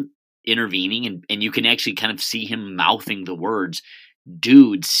student intervening, and you can actually kind of see him mouthing the words,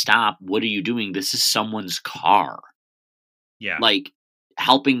 "Dude, stop! What are you doing? This is someone's car." Yeah, like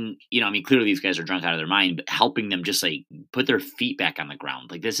helping. I mean, clearly these guys are drunk out of their mind, but helping them just like put their feet back on the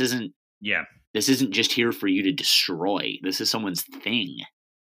ground. Like this isn't just here for you to destroy. This is someone's thing.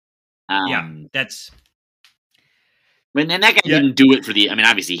 That's. And that guy didn't do it for the. I mean,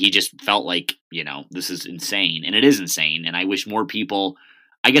 obviously, he just felt like this is insane, and it is insane. And I wish more people.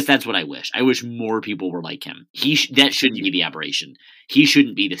 I guess that's what I wish. I wish more people were like him. That shouldn't be the aberration. He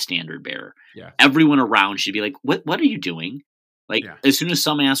shouldn't be the standard bearer. Yeah. Everyone around should be like, "What are you doing?" Like as soon as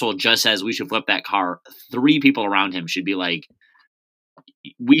some asshole just says we should flip that car, 3 people around him should be like,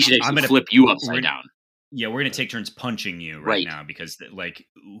 "We should actually flip you upside down." Yeah, we're gonna take turns punching you right now because like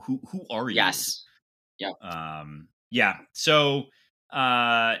who are you? Yes. Yeah. Yeah. So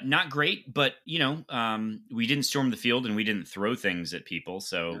not great, but we didn't storm the field and we didn't throw things at people,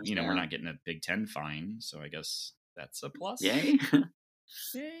 so we're not getting a Big Ten fine. So I guess that's a plus. Yay!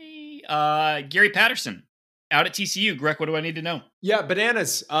 Yay! Gary Patterson out at TCU. Greg, what do I need to know? Yeah,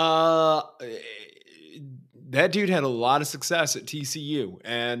 bananas. That dude had a lot of success at TCU,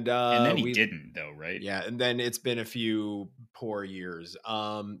 and then he didn't, though, right? Yeah, and then it's been a few poor years.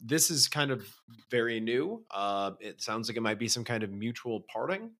 This is kind of very new. It sounds like it might be some kind of mutual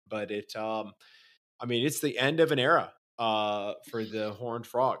parting, but it's the end of an era for the Horned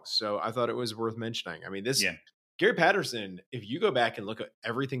Frogs. So I thought it was worth mentioning. I mean, Gary Patterson, if you go back and look at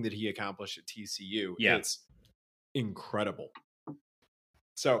everything that he accomplished at TCU, it's incredible.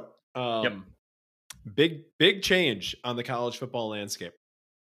 So, big change on the college football landscape.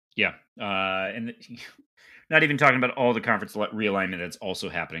 Yeah. And not even talking about all the conference realignment that's also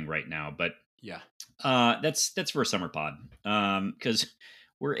happening right now, but that's for a summer pod. Because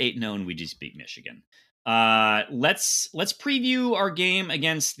we're 8-0 and we just beat Michigan. Let's preview our game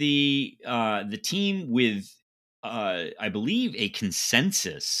against the team with I believe a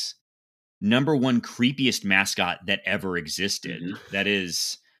consensus number 1 creepiest mascot that ever existed. Mm-hmm. That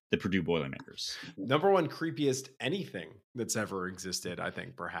is the Purdue Boilermakers. Number 1 creepiest anything that's ever existed, I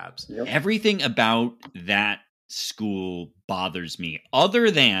think, perhaps. Yep. Everything about that school bothers me,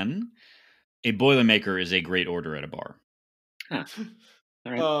 other than a Boilermaker is a great order at a bar. Huh.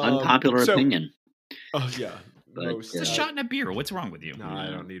 All right. Unpopular opinion. Oh, yeah. It's a shot in a beer. What's wrong with you? No,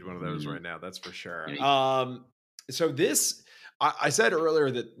 I don't need one of those right now. That's for sure. So this... I said earlier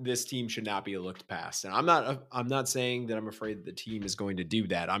that this team should not be looked past, and I'm not saying that I'm afraid that the team is going to do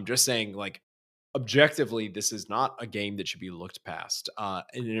that. I'm just saying, like, objectively, this is not a game that should be looked past. And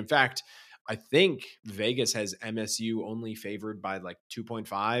in fact, I think Vegas has MSU only favored by like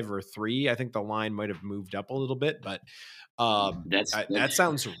 2.5 or 3. I think the line might have moved up a little bit, but that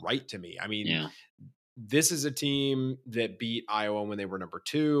sounds right to me. I mean, this is a team that beat Iowa when they were number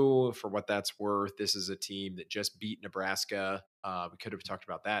 2. For what that's worth, this is a team that just beat Nebraska. We could have talked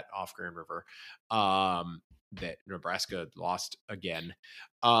about that off Grand River. That Nebraska lost again.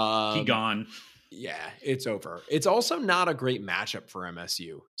 He gone. Yeah, it's over. It's also not a great matchup for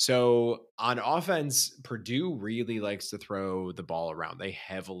MSU. So on offense, Purdue really likes to throw the ball around. They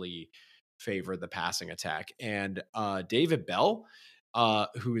heavily favor the passing attack. And David Bell,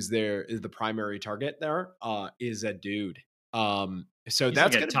 who is the primary target there, is a dude. So he's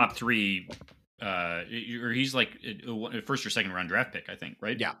that's like a top 3, or he's like a first or second round draft pick, I think,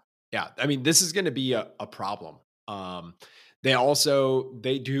 right? Yeah. I mean, this is going to be a problem.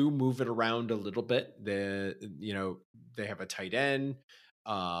 They do move it around a little bit. They have a tight end,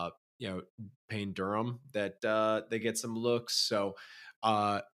 Payne Durham that they get some looks. So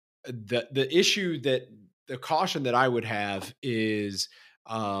the issue the caution that I would have is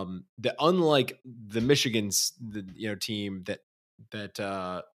The unlike the Michigan's team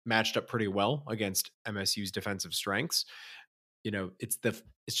that matched up pretty well against MSU's defensive strengths. It's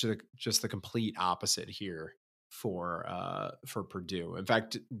just the complete opposite here for Purdue. In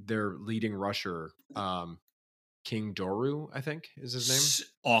fact, their leading rusher, King Doru, I think is his name.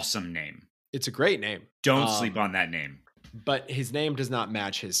 Awesome name. It's a great name. Don't sleep on that name. But his name does not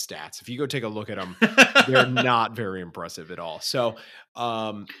match his stats. If you go take a look at them, they're not very impressive at all. So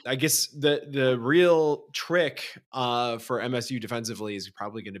I guess the real trick for MSU defensively is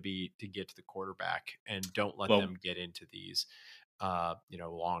probably going to be to get to the quarterback and don't let them get into these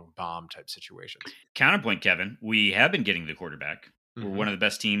long bomb type situations. Counterpoint, Kevin, we have been getting the quarterback. We're one of the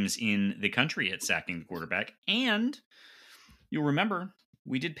best teams in the country at sacking the quarterback. And you'll remember,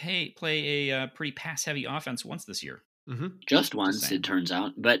 we did play a pretty pass-heavy offense once this year. Just once, it turns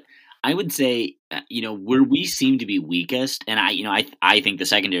out. But I would say, where we seem to be weakest, and I think the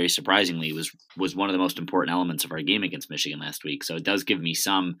secondary, surprisingly, was one of the most important elements of our game against Michigan last week. So it does give me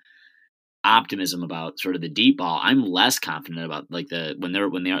some optimism about sort of the deep ball. I'm less confident about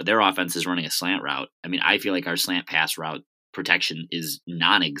when their offense is running a slant route. I mean, I feel like our slant pass route protection is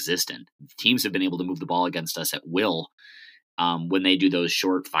non-existent. Teams have been able to move the ball against us at will when they do those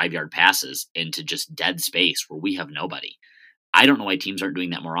short 5-yard passes into just dead space where we have nobody. I don't know why teams aren't doing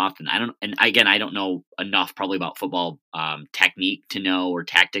that more often. I don't know enough probably about football technique to know, or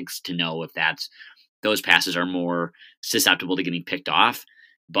tactics to know if those passes are more susceptible to getting picked off.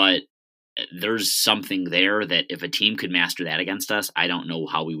 But there's something there that if a team could master that against us, I don't know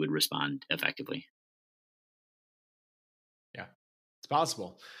how we would respond effectively. Yeah, it's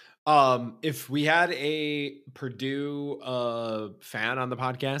possible. If we had a Purdue fan on the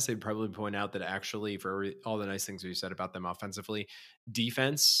podcast, they'd probably point out that actually, for all the nice things we said about them offensively,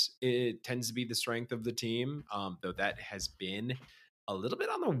 defense, it tends to be the strength of the team, though that has been a little bit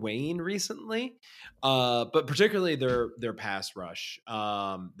on the wane recently, but particularly their pass rush.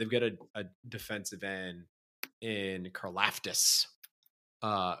 They've got a defensive end in Karlaftis,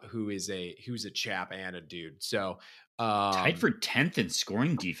 who's a chap and a dude. So tied for 10th in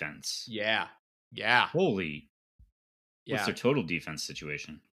scoring defense. Yeah. Holy. What's their total defense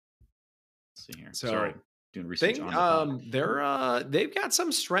situation? Let's see here. So, sorry, doing research on the they've got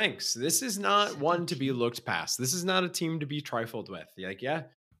some strengths. This is not one to be looked past. This is not a team to be trifled with.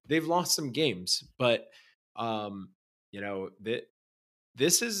 They've lost some games, but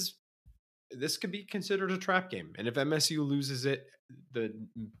this could be considered a trap game. And if MSU loses it,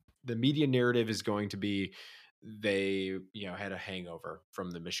 the media narrative is going to be they had a hangover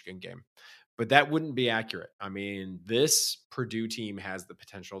from the Michigan game. But that wouldn't be accurate. I mean, this Purdue team has the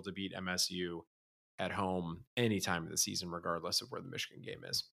potential to beat MSU at home any time of the season, regardless of where the Michigan game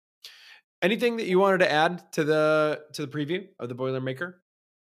is. Anything that you wanted to add to the preview of the Boilermaker?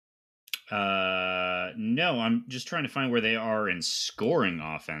 No, I'm just trying to find where they are in scoring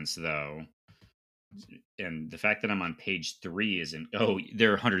offense, though. And the fact that I'm on page 3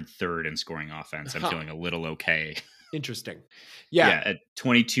 they're 103rd in scoring offense. I'm feeling a little okay. Interesting. Yeah, at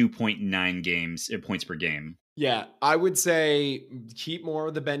 22.9 points per game. Yeah, I would say keep more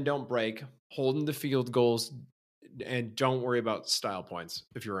of the bend, don't break, holding the field goals, and don't worry about style points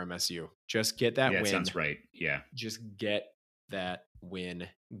if you're MSU. Just get that win. That sounds right. Yeah. Just get that win.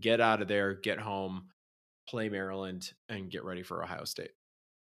 Get out of there, get home, play Maryland, and get ready for Ohio State.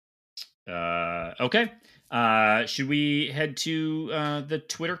 Okay. Should we head to the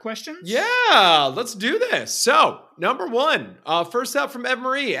Twitter questions? Yeah, let's do this. So, number 1, first up from Ed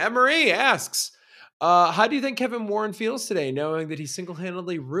Marie. Ed Marie asks, how do you think Kevin Warren feels today, knowing that he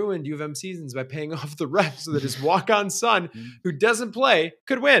single-handedly ruined U of M seasons by paying off the refs so that his walk-on son, who doesn't play,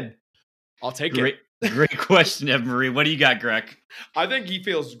 could win? I'll take it. Great question, Ed Marie. What do you got, Greg? I think he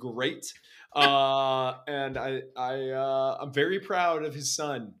feels great. And I'm very proud of his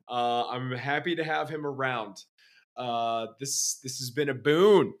son. I'm happy to have him around. This has been a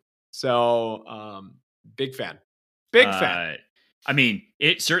boon. So, big fan. Fan. I mean,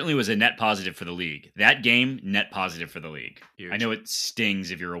 it certainly was a net positive for the league. That game, net positive for the league. Huge. I know it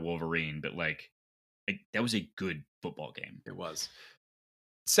stings if you're a Wolverine, but that was a good football game. It was.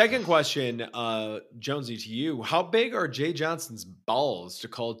 Second question, Jonesy, to you. How big are Jay Johnson's balls to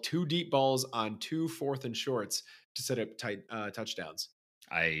call 2 deep balls on 2 4th and shorts to set up tight touchdowns?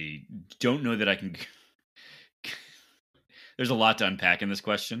 I don't know that I can. There's a lot to unpack in this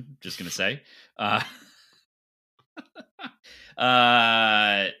question. Just going to say.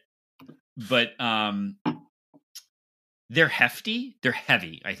 But they're hefty. They're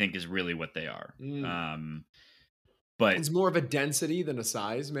heavy, I think, is really what they are. But it's more of a density than a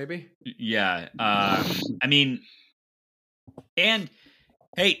size, maybe. Yeah. I mean, and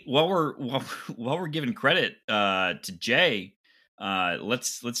Hey, while we're giving credit to Jay,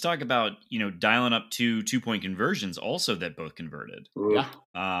 let's talk about dialing up 2 2-point conversions also that both converted. Oof,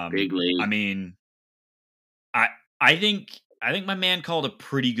 Yeah. big I league. mean, I I think my man called a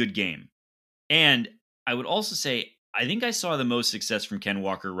pretty good game, and I would also say I think I saw the most success from Ken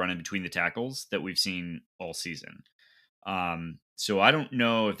Walker running between the tackles that we've seen all season. So I don't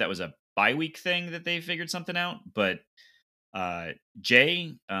know if that was a bye week thing that they figured something out, but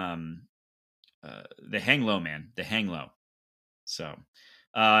Jay, the hang low, man, the hang low. So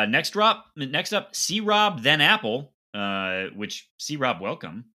next up, C Rob then Apple, which C Rob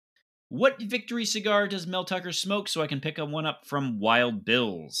welcome. What victory cigar does Mel Tucker smoke so I can pick one up from Wild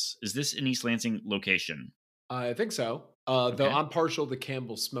Bill's? Is this an East Lansing location? I think so. Okay. Though I'm partial to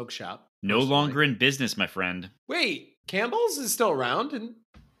Campbell's Smoke Shop. No personally. longer in business, my friend. Wait, Campbell's is still around, and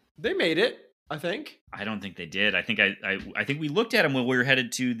they made it. I think. I don't think they did. I think I think we looked at them when we were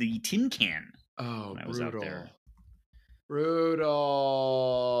headed to the Tin Can. Oh, when I was out there. Brutal.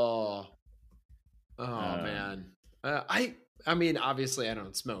 Oh man. I mean, obviously I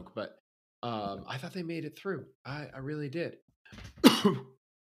don't smoke, but I thought they made it through. I really did. Do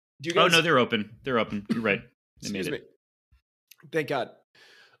you guys? Oh no, they're open. They're open. You're right. They Excuse made me. it. Thank God.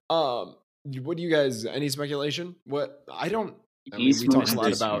 What do you guys? Any speculation? What I don't. I mean, He we talked smokes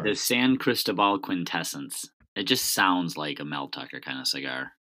a lot about the San Cristobal Quintessence. It just sounds like a Mel Tucker kind of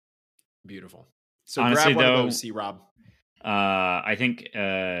cigar. beautiful. So Honestly, grab one though, of those, C Rob. I think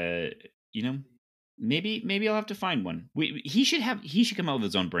maybe I'll have to find one. He should come out with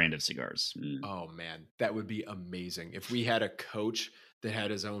his own brand of cigars. Oh man, that would be amazing. If we had a coach that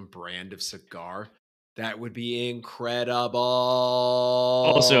had his own brand of cigar, that would be incredible.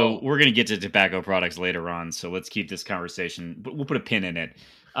 Also, we're going to get to tobacco products later on, so let's keep this conversation, but we'll put a pin in it.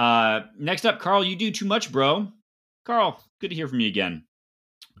 Next up, Carl, you do too much, bro. Carl, good to hear from you again.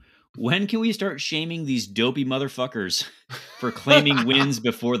 When can we start shaming these dopey motherfuckers for claiming wins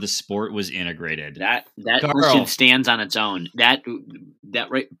before the sport was integrated? That Carl. question stands on its own. That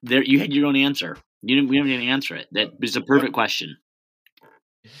right there, you had your own answer. We didn't even answer it. That is a perfect question.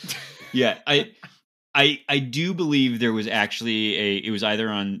 Yeah, I do believe there was actually it was either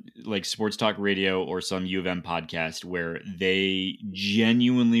on like Sports Talk Radio or some U of M podcast where they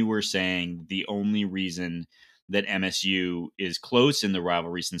genuinely were saying the only reason that MSU is close in the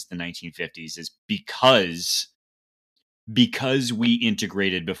rivalry since the 1950s is because we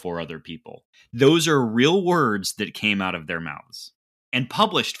integrated before other people. Those are real words that came out of their mouths and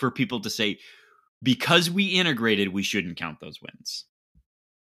published for people to say, because we integrated, we shouldn't count those wins.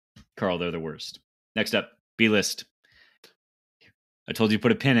 Carl, they're the worst. Next up, B-list. I told you to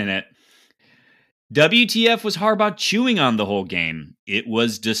put a pin in it. WTF was Harbaugh chewing on the whole game? It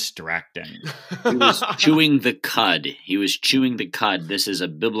was distracting. He was chewing the cud. This is a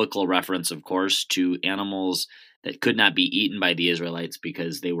biblical reference, of course, to animals that could not be eaten by the Israelites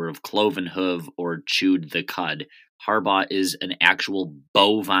because they were of cloven hoof or chewed the cud. Harbaugh is an actual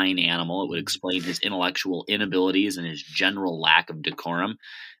bovine animal. It would explain his intellectual inabilities and his general lack of decorum.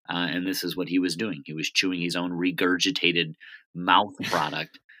 And this is what he was doing. He was chewing his own regurgitated mouth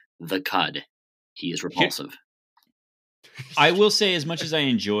product, the cud. He is repulsive. I will say, as much as I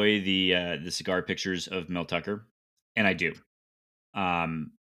enjoy the cigar pictures of Mel Tucker, and I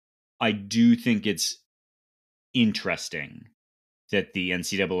do think it's interesting that the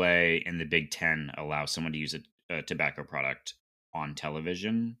NCAA and the Big Ten allow someone to use a tobacco product on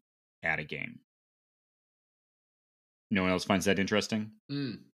television at a game. No one else finds that interesting?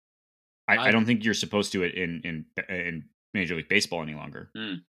 I don't think you're supposed to it in Major League Baseball any longer.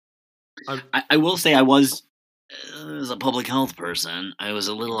 I will say I was, as a public health person, I was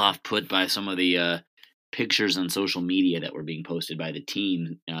a little off-put by some of the pictures on social media that were being posted by the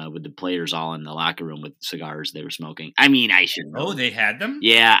team with the players all in the locker room with cigars they were smoking. I mean, I should know. Oh, they had them?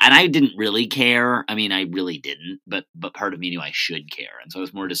 Yeah, and I didn't really care. I mean, I really didn't, but part of me knew I should care. And so I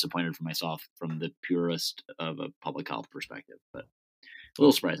was more disappointed for myself from the purest of a public health perspective, but a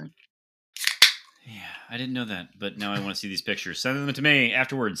little surprising. Yeah, I didn't know that, but now I want to see these pictures. Send them to me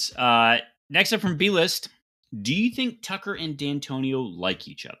afterwards. Next up from B-list, do you think Tucker and D'Antonio like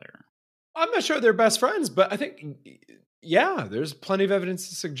each other? I'm not sure they're best friends, but I think, yeah, there's plenty of evidence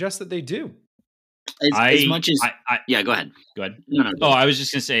to suggest that they do. As much as, yeah, go ahead. Go ahead. No, oh, I was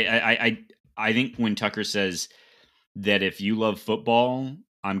just gonna say, I think when Tucker says that if you love football,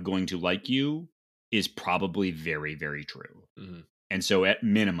 I'm going to like you, is probably very, very true. Mm-hmm. And so, at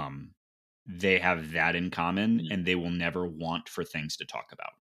minimum, they have that in common, and they will never want for things to talk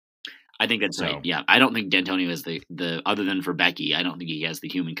about. I think that's right. Yeah, I don't think D'Antonio is the other than for Becky. I don't think he has the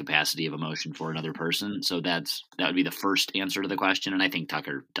human capacity of emotion for another person. So that would be the first answer to the question. And I think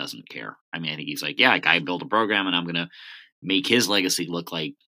Tucker doesn't care. I mean, I think he's like, yeah, I built a program, and I'm going to make his legacy look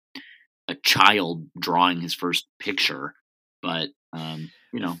like a child drawing his first picture. But I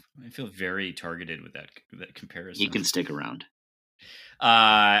feel very targeted with that comparison. He can stick around.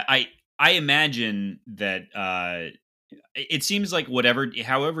 I imagine that. It seems like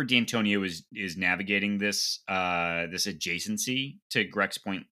however D'Antonio is navigating this adjacency to Greg's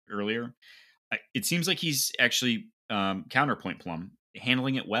point earlier, it seems like he's actually counterpoint Plum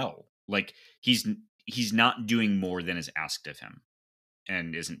handling it well. Like he's not doing more than is asked of him,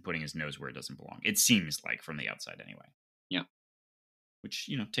 and isn't putting his nose where it doesn't belong. It seems like from the outside anyway. Yeah, which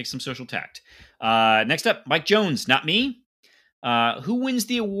takes some social tact. Next up, Mike Jones, not me. Who wins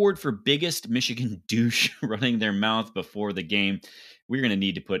the award for biggest Michigan douche running their mouth before the game? We're going to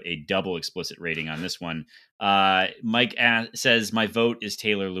need to put a double explicit rating on this one. Mike says, my vote is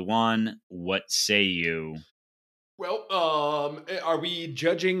Taylor Lewan. What say you? Well, are we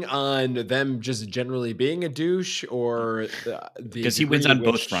judging on them just generally being a douche, or because he wins on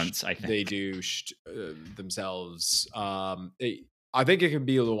both fronts? I think they douched themselves. I think it can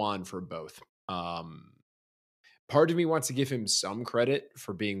be Lewan for both. Part of me wants to give him some credit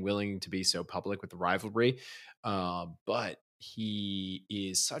for being willing to be so public with the rivalry, but he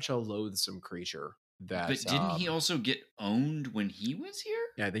is such a loathsome creature that. But didn't he also get owned when he was here?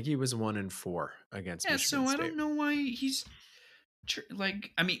 Yeah, I think he was 1-4 against Michigan so State. I don't know why he's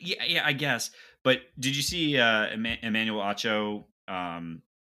like. I mean, yeah, I guess. But did you see Emmanuel Acho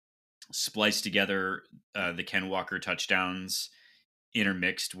splice together the Ken Walker touchdowns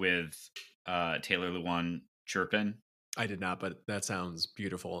intermixed with Taylor Lewan chirping? I did not, but that sounds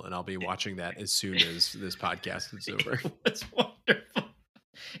beautiful, and I'll be watching that as soon as this podcast is over. It's wonderful.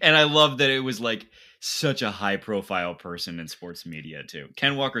 And I love that it was like such a high profile person in sports media too.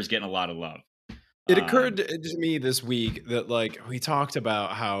 Ken Walker's getting a lot of love. It occurred to me this week that like we talked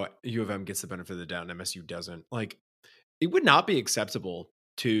about how U of M gets the benefit of the doubt and MSU doesn't. Like it would not be acceptable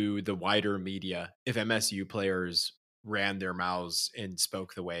to the wider media if MSU players ran their mouths and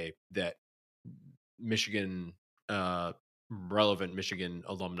spoke the way that Michigan relevant Michigan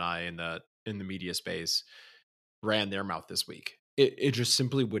alumni in the media space ran their mouth this week. It just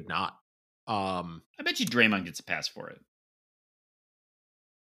simply would not. I bet you Draymond gets a pass for it.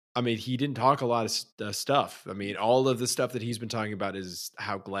 I mean, he didn't talk a lot of stuff. I mean, all of the stuff that he's been talking about is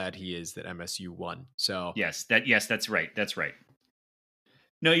how glad he is that MSU won. So yes, that's right. That's right.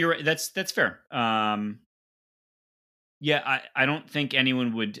 No, you're right. That's fair. Yeah, I don't think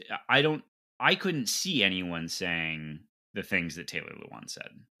anyone would. I couldn't see anyone saying the things that Taylor Lewan said.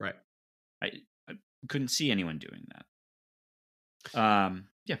 Right. I couldn't see anyone doing that.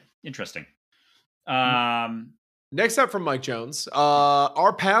 Yeah, interesting. Next up from Mike Jones,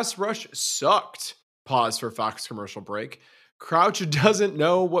 our pass rush sucked. Pause for Fox commercial break. Crouch doesn't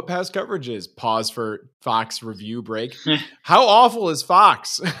know what pass coverage is. Pause for Fox review break. How awful is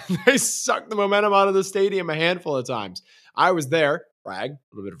Fox? They sucked the momentum out of the stadium a handful of times. I was there. Brag, a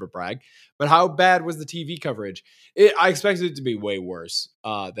little bit of a brag. But how bad was the TV coverage? I expected it to be way worse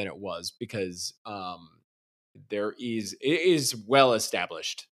than it was because it is well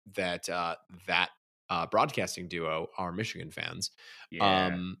established that that broadcasting duo are Michigan fans.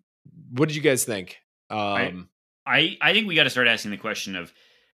 Yeah. What did you guys think? I think we got to start asking the question of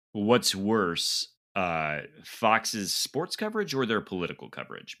what's worse, Fox's sports coverage or their political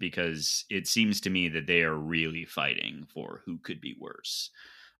coverage, because it seems to me that they are really fighting for who could be worse.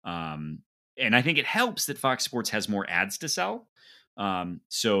 And I think it helps that Fox Sports has more ads to sell.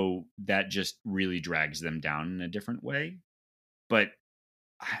 So that just really drags them down in a different way. But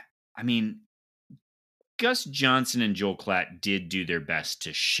I mean, Gus Johnson and Joel Klatt did do their best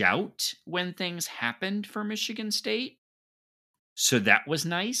to shout when things happened for Michigan State. So that was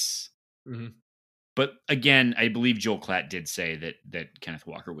nice. Mm-hmm. But again, I believe Joel Klatt did say that Kenneth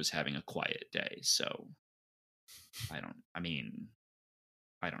Walker was having a quiet day. So I don't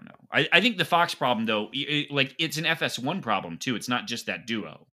know. I think the Fox problem, though, it's an FS1 problem, too. It's not just that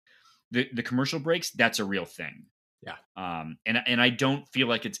duo. The commercial breaks, that's a real thing. Yeah. And I don't feel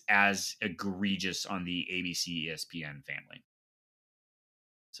like it's as egregious on the ABC ESPN family.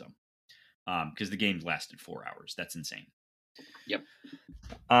 So, because the game lasted 4 hours. That's insane. Yep.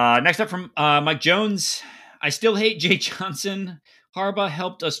 Next up from Mike Jones. I still hate Jay Johnson. Harbaugh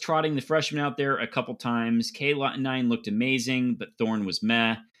helped us trotting the freshman out there a couple times. K-9 looked amazing, but Thorne was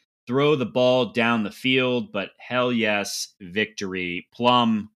meh. Throw the ball down the field, but hell yes, victory.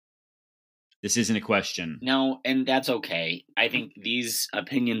 Plum. This isn't a question. No, and that's okay. I think these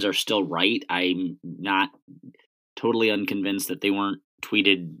opinions are still right. I'm not totally unconvinced that they weren't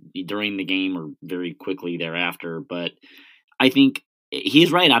tweeted during the game or very quickly thereafter, but I think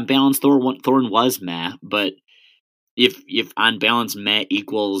he's right. On balance, Thorne was meh, but if on balance meh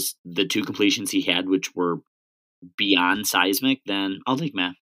equals the 2 completions he had, which were beyond seismic, then I'll take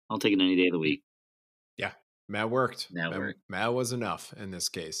meh. I'll take it any day of the week. Yeah, meh worked. Meh was enough in this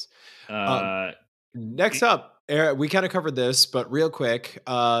case. Next up, Eric, we kind of covered this, but real quick,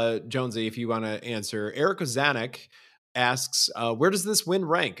 Jonesy, if you want to answer, Eric Ozanek asks, where does this win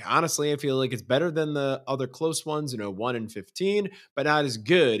rank? Honestly, I feel like it's better than the other close ones, 1 and 15, but not as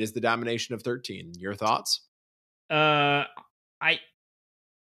good as the domination of 13. Your thoughts? I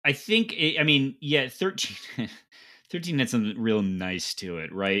think, 13, 13 had something real nice to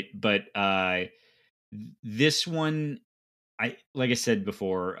it, right? But this one, like I said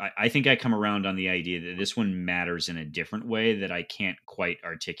before, I think I come around on the idea that this one matters in a different way that I can't quite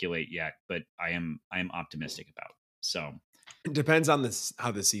articulate yet, but I am optimistic about. So it depends on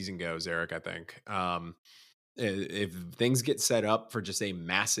how the season goes, Eric. I think if things get set up for just a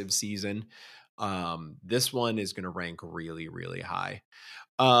massive season, this one is going to rank really, really high.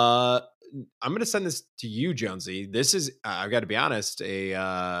 I'm going to send this to you, Jonesy. This is, I've got to be honest,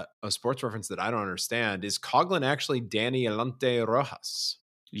 a sports reference that I don't understand. Is Coughlin actually Danny Alante Rojas?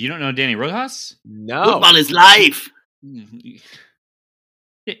 You don't know Danny Rojas? No. Football is life.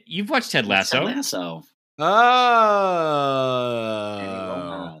 You've watched Ted Lasso. Ted Lasso. Oh.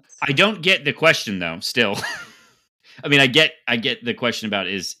 I don't get the question though. Still, I mean, I get the question about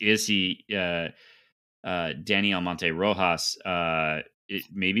is he Danny Almonte Rojas?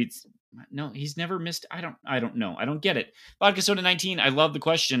 Maybe it's no. He's never missed. I don't know. I don't get it. Vodka Soda 19. I love the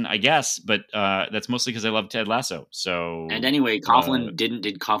question, I guess, but that's mostly because I love Ted Lasso. So and anyway, Coughlin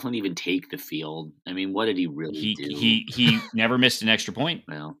did Coughlin even take the field? I mean, what did he really do? He never missed an extra point.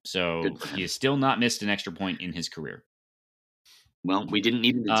 Well, so he has still not missed an extra point in his career. Well, we didn't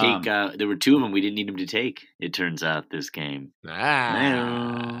need him to take. There were 2 of them we didn't need him to take. It turns out this game.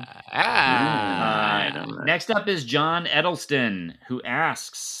 Next up is John Edelston, who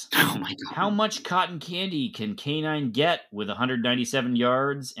asks, "Oh my God, how much cotton candy can K9 get with 197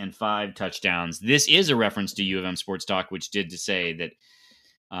 yards and 5 touchdowns?" This is a reference to U of M Sports Talk, which did to say that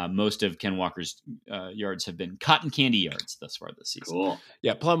most of Ken Walker's yards have been cotton candy yards thus far this season. Cool.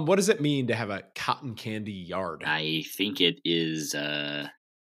 Yeah, Plum, what does it mean to have a cotton candy yard? I think it is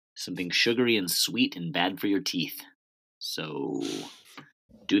something sugary and sweet and bad for your teeth. So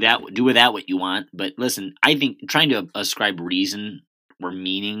do with that what you want. But listen, I think trying to ascribe reason or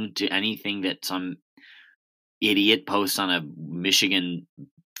meaning to anything that some idiot posts on a Michigan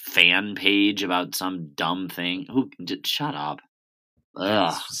fan page about some dumb thing. Shut up.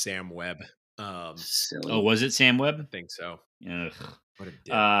 Sam Webb. Silly. Oh, was it Sam Webb? I think so. Ugh. What a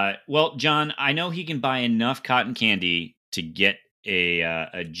dick. Well, John, I know he can buy enough cotton candy to get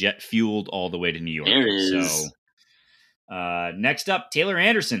a jet fueled all the way to New York. There it is. So, next up, Taylor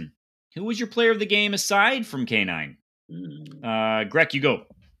Anderson. Who was your player of the game aside from K9? Greg, you go.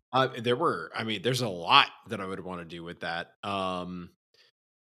 There's a lot that I would want to do with that.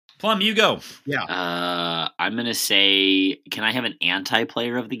 Plum, you go. Yeah. I'm going to say, can I have an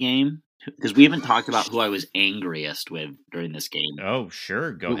anti-player of the game? Because we haven't talked about who I was angriest with during this game. Oh,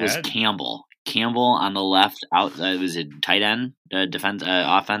 sure. Go ahead. It was Campbell. Campbell on the left, out. Was it tight end, defense,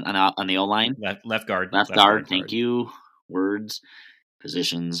 offense on the O-line? Left guard. Left guard. Thank you. Words,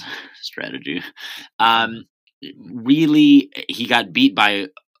 positions, strategy. Really, he got beat by,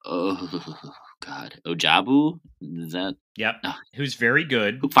 Ojabu? Is that? Yep. Who's very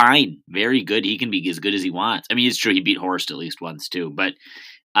good. Fine. Very good. He can be as good as he wants. I mean, it's true he beat Horst at least once too, but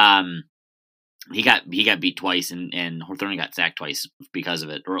he got beat twice and Hawthorne got sacked twice because of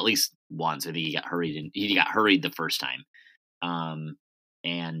it, or at least once. I think he got hurried the first time. And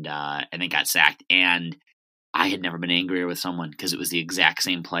then got sacked. And I had never been angrier with someone because it was the exact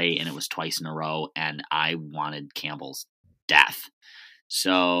same play and it was twice in a row and I wanted Campbell's death.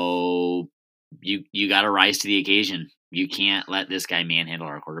 So you got to rise to the occasion. You can't let this guy manhandle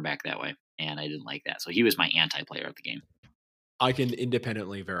our quarterback that way. And I didn't like that. So he was my anti-player of the game. I can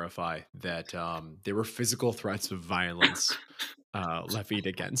independently verify that there were physical threats of violence levied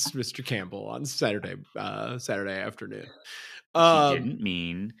against Mr. Campbell on Saturday afternoon. He didn't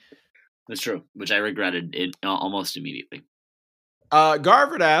mean. That's true, which I regretted it almost immediately.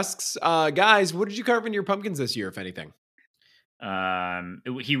 Garvard asks, guys, what did you carve in your pumpkins this year, if anything?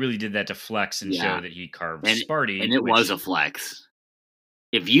 He really did that to flex and show that he carved Sparty. And it was a flex.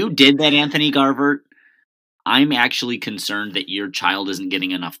 If you did that, Anthony Garvert, I'm actually concerned that your child isn't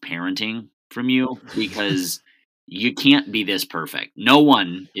getting enough parenting from you because you can't be this perfect. No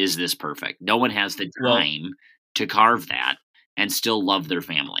one is this perfect. No one has the time to carve that and still love their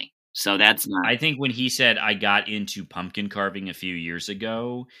family. So that's not. I think when he said I got into pumpkin carving a few years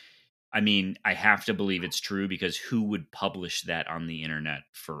ago, I mean, I have to believe it's true because who would publish that on the internet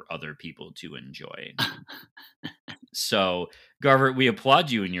for other people to enjoy? So, Garver, we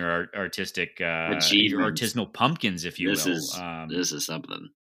applaud you in your artistic, your artisanal pumpkins, if you will. This is something.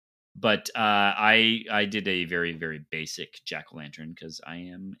 But I did a very, very basic jack-o'-lantern because I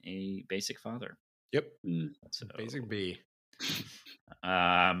am a basic father. Yep. So, basic B.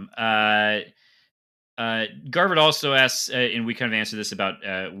 Garvard also asks, and we kind of answered this about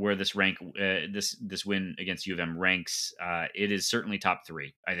where this this win against U of M ranks. It is certainly top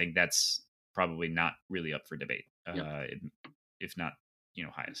 3. I think that's probably not really up for debate, if not,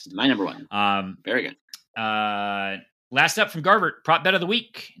 highest. My number 1. Very good. Last up from Garvard, prop bet of the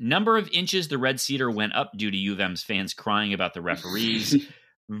week. Number of inches the Red Cedar went up due to U of M's fans crying about the referees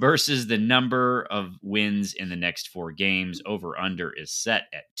versus the number of wins in the next 4 games. Over under is set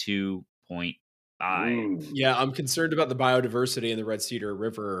at 2.5. Yeah, I'm concerned about the biodiversity in the Red Cedar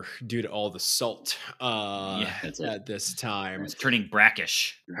River due to all the salt at this time. It's turning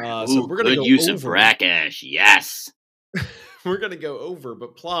brackish. So we're going to go use over. Of brackish, yes. We're going to go over,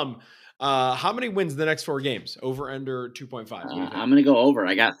 but Plum, how many wins in the next 4 games? Over, under 2.5? I'm going to go over.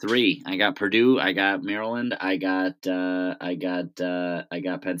 I got 3. I got Purdue. I got Maryland. I got Penn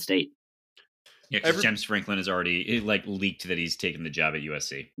State. Yeah, because James Franklin has already leaked that he's taken the job at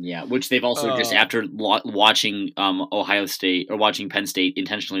USC. Yeah, which they've also just after watching Ohio State or watching Penn State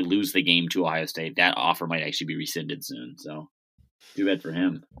intentionally lose the game to Ohio State, that offer might actually be rescinded soon. So, too bad for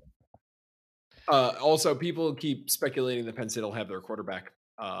him. Also, people keep speculating that Penn State will have their quarterback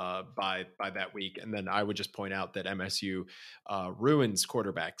by that week, and then I would just point out that MSU ruins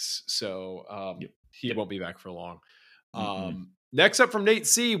quarterbacks, so he won't be back for long. Next up from Nate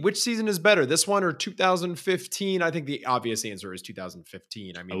C, which season is better, this one or 2015? I think the obvious answer is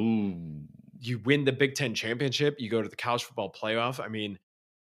 2015. I mean, you win the Big Ten championship, you go to the college football playoff. I mean,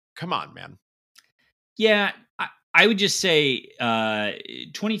 come on, man. Yeah, I would just say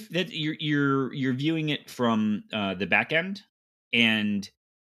 20. That you're viewing it from the back end, and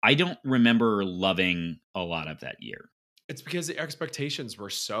I don't remember loving a lot of that year. It's because the expectations were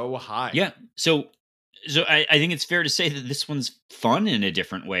so high. Yeah, so I think it's fair to say that this one's fun in a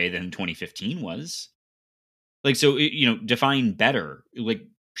different way than 2015 was. Define better.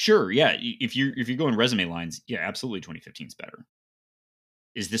 Sure, yeah. If you're going resume lines, yeah, absolutely, 2015 is better.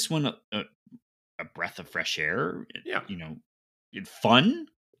 Is this one a breath of fresh air? Yeah, fun.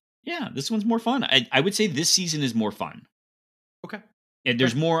 Yeah, this one's more fun. I would say this season is more fun. Okay, and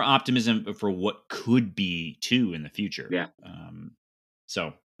there's more optimism for what could be too in the future. Yeah.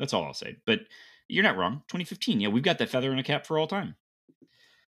 So that's all I'll say. But you're not wrong. 2015. Yeah, we've got that feather in a cap for all time.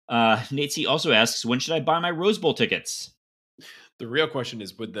 Nate C also asks, when should I buy my Rose Bowl tickets? The real question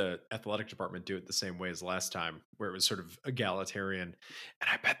is, would the athletic department do it the same way as last time, where it was sort of egalitarian? And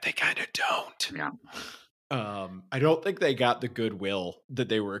I bet they kind of don't. Yeah. I don't think they got the goodwill that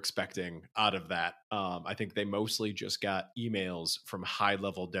they were expecting out of that. I think they mostly just got emails from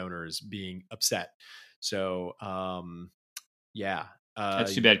high-level donors being upset. So, yeah.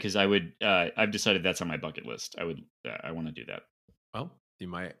 That's too bad, because I've decided that's on my bucket list. I want to do that. Well, you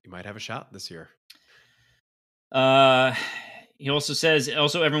might have a shot this year. He also says,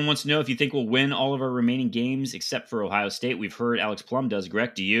 everyone wants to know if you think we'll win all of our remaining games except for Ohio State. We've heard Alex Plum does.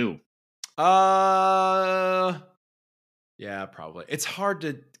 Greg, do you? Yeah, probably. It's hard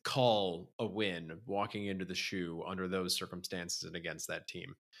to call a win walking into the shoe under those circumstances and against that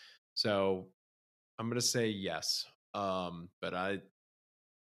team. So I'm going to say yes. But I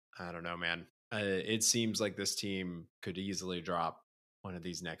don't know, man. It seems like this team could easily drop one of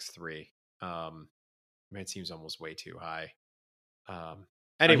these next 3. It seems almost way too high.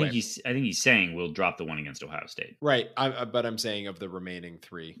 Anyway, I think he's saying we'll drop the one against Ohio State. Right. But I'm saying of the remaining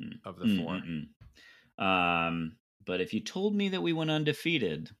 3 of the 4. But if you told me that we went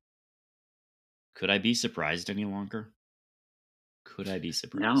undefeated, could I be surprised any longer? Could I be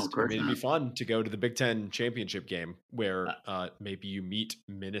surprised? No, of course it'd be fun to go to the Big Ten championship game where maybe you meet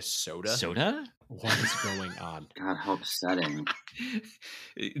Minnesota. Soda? What is going on? God, how upsetting.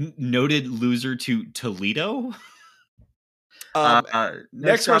 Noted loser to Toledo?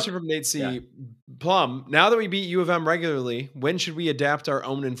 Next question from Nate C. Yeah. Plum, now that we beat U of M regularly, when should we adapt our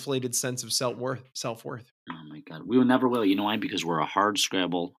own inflated sense of self-worth? Oh my God. We never will. You know why? Because we're a hard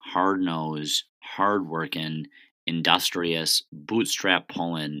scrabble, hard nose, hard working, industrious, bootstrap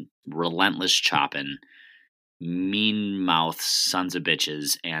pulling, relentless chopping. mean mouth sons of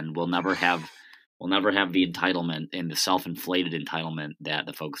bitches, and we'll never have the entitlement and the self-inflated entitlement that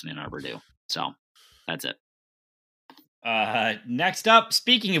the folks in Ann Arbor do. So that's it. Next up,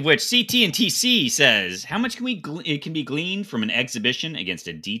 speaking of which, CT and TC says, how much can it can be gleaned from an exhibition against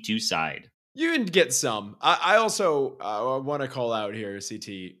a D2 side? You can get some. I also want to call out here,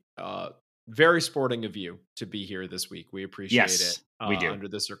 CT. Very sporting of you to be here this week. We appreciate it. We do. Under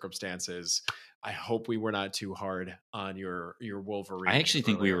the circumstances. I hope we were not too hard on your Wolverine. I actually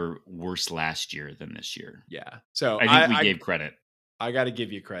think we were worse last year than this year. Yeah. So I think we gave credit. I got to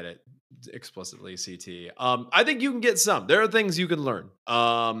give you credit explicitly, CT. I think you can get some. There are things you can learn.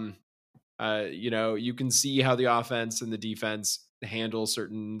 You can see how the offense and the defense handle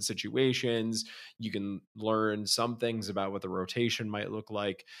certain situations. You can learn some things about what the rotation might look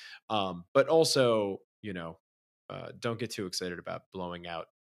like. But also, don't get too excited about blowing out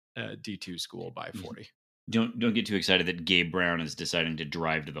D2 school by 40. Don't get too excited that Gabe Brown is deciding to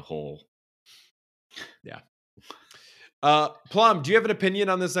drive to the hole. Yeah. Plum, do you have an opinion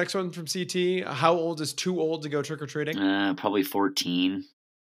on this next one from CT? How old is too old to go trick-or-treating? Probably 14.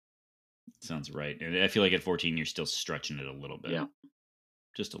 Sounds right. And I feel like at 14, you're still stretching it a little bit. Yeah.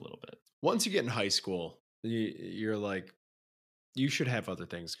 Just a little bit. Once you get in high school, you're like, you should have other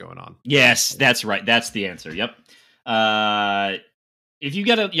things going on. Yes, that's right. That's the answer. Yep. If you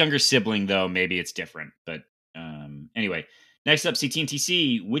got a younger sibling, though, maybe it's different. But anyway, next up, CT and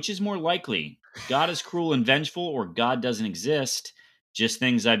TC. Which is more likely? God is cruel and vengeful, or God doesn't exist? Just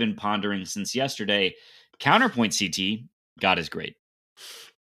things I've been pondering since yesterday. Counterpoint, CT. God is great.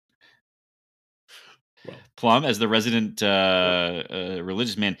 Well, Plum, as the resident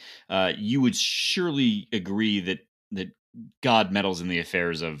religious man, you would surely agree that God meddles in the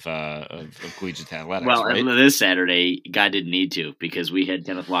affairs of collegiate athletics. Well, right? This Saturday, God didn't need to because we had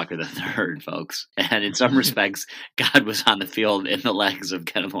Kenneth Walker III, folks, and in some respects, God was on the field in the legs of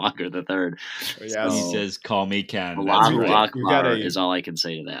Kenneth Walker III. Yeah, he says, "Call me Ken." Allahu Akbar is all I can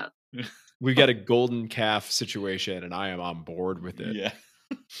say to that. We've got a golden calf situation, and I am on board with it. Yeah.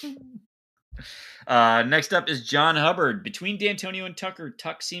 Next up is John Hubbard. Between D'Antonio and Tucker,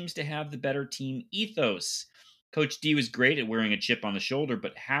 Tuck seems to have the better team ethos. Coach D was great at wearing a chip on the shoulder,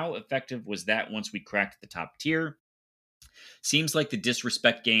 but how effective was that once we cracked the top tier? Seems like the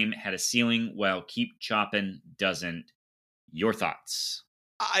disrespect game had a ceiling, while Keep Choppin' doesn't. Your thoughts?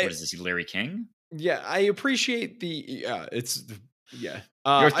 What is this, Larry King? Yeah, I appreciate your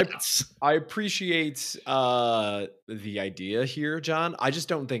thoughts. I appreciate the idea here, John. I just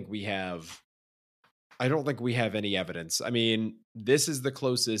don't think we have any evidence. I mean, this is the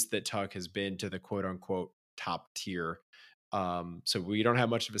closest that Tuck has been to the quote unquote top tier. So we don't have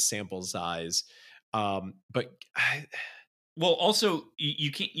much of a sample size. But also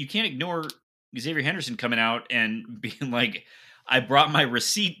you can't ignore Xavier Henderson coming out and being like, I brought my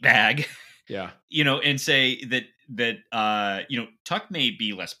receipt bag. Yeah. And say that Tuck may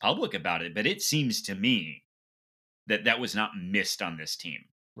be less public about it, but it seems to me that was not missed on this team.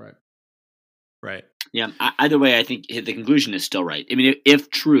 Right. Yeah. Either way, I think the conclusion is still right. I mean,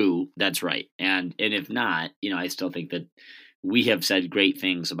 if true, that's right. And if not, I still think that we have said great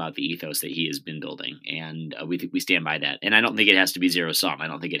things about the ethos that he has been building, and we stand by that. And I don't think it has to be zero sum. I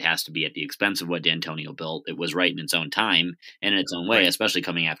don't think it has to be at the expense of what D'Antonio built. It was right in its own time and in its own way, especially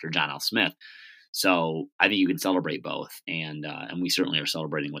coming after John L. Smith. So I think you can celebrate both, and we certainly are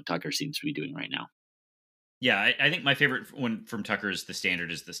celebrating what Tucker seems to be doing right now. Yeah, I think my favorite one from Tucker is the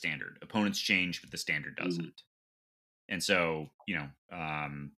standard is the standard. Opponents change, but the standard doesn't. Mm-hmm. And so,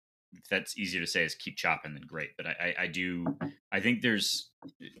 if that's easier to say is Keep Chopping, then great. But I think there's,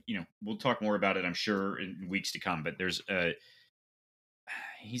 we'll talk more about it, I'm sure, in weeks to come. But there's, I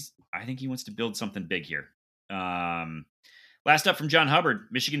think he wants to build something big here. Last up from John Hubbard,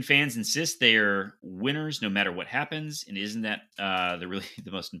 Michigan fans insist they are winners no matter what happens. And isn't that the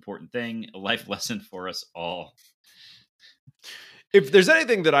most important thing? A life lesson for us all. If there's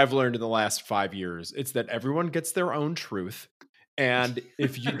anything that I've learned in the last 5 years, it's that everyone gets their own truth. And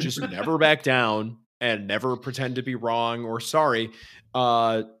if you just never back down and never pretend to be wrong or sorry,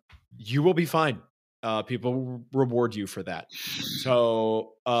 you will be fine. People will reward you for that.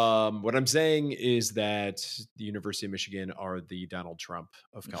 So what I'm saying is that the University of Michigan are the Donald Trump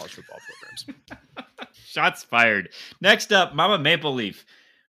of college football programs. Shots fired. Next up, Mama Maple Leaf.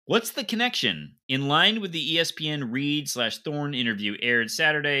 What's the connection? In line with the ESPN Reed/Thorne interview aired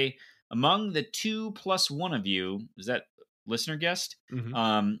Saturday, among the 2+1 of you, is that listener guest?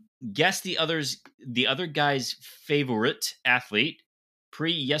 Mm-hmm. Guess the other guy's favorite athlete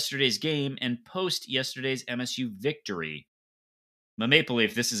pre yesterday's game and post yesterday's MSU victory. Maple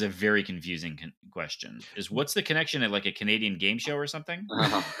Leaf, this is a very confusing question. What's the connection at like a Canadian game show or something?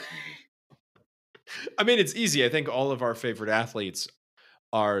 I mean, it's easy. I think all of our favorite athletes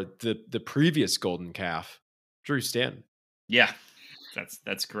are the previous golden calf, Drew Stanton. Yeah,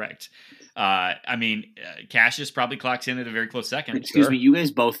 that's correct. I mean, Cassius probably clocks in at a very close second. Excuse me, you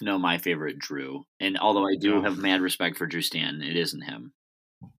guys both know my favorite Drew, and although I do have mad respect for Drew Stanton, it isn't him.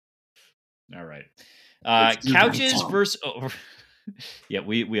 All right. Couches versus. Yeah,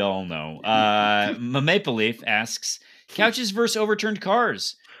 we all know. Maple Leaf asks, couches versus overturned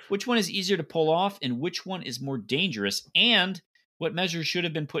cars. Which one is easier to pull off, and which one is more dangerous? And what measures should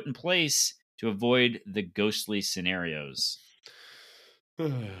have been put in place to avoid the ghostly scenarios?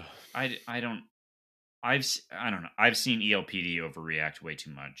 I don't know. I've seen ELPD overreact way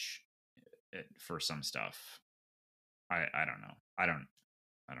too much for some stuff. I don't know. I don't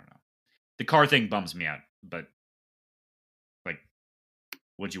know. The car thing bums me out, but like,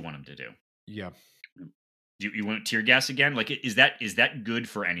 what do you want him to do? Yeah. You want tear gas again? Like, is that good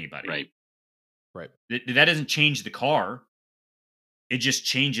for anybody? Right. That doesn't change the car. It just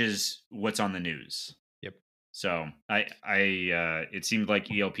changes what's on the news. Yep. So it seemed like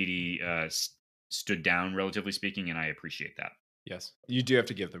ELPD stood down, relatively speaking, and I appreciate that. Yes, you do have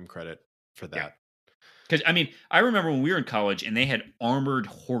to give them credit for that. Because I mean, I remember when we were in college and they had armored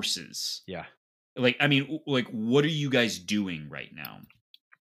horses. Yeah. Like, I mean, like, what are you guys doing right now?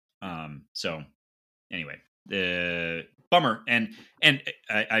 So anyway, the bummer. And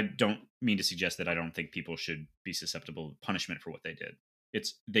I don't mean to suggest that I don't think people should be susceptible to punishment for what they did.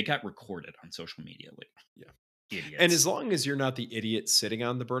 They got recorded on social media. Like, idiots. And as long as you're not the idiot sitting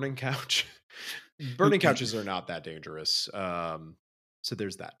on the burning couch, burning couches are not that dangerous. So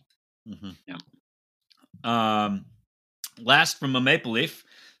there's that. Mm-hmm. Yeah. Last from a Maple Leaf,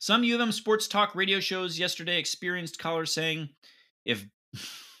 some U of M sports talk radio shows yesterday experienced callers saying, if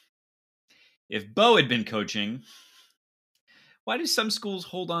Bo had been coaching, why do some schools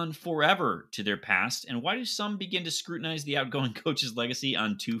hold on forever to their past, and why do some begin to scrutinize the outgoing coach's legacy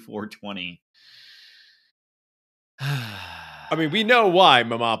on 2/4/20? I mean, we know why,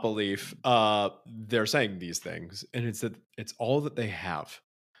 Maple Leaf. They're saying these things, and it's that it's all that they have.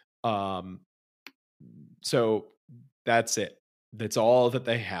 So that's it. That's all that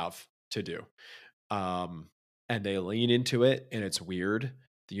they have to do. And they lean into it, and it's weird.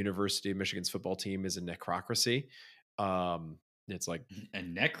 The University of Michigan's football team is a necrocracy. It's like a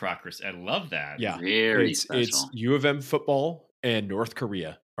necrocracy. I love that. Yeah, very special. It's U of M football and North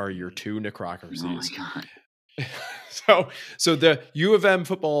Korea are your two necrocracies. Oh my god. So the U of M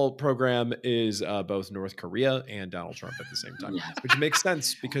football program is both North Korea and Donald Trump at the same time, which makes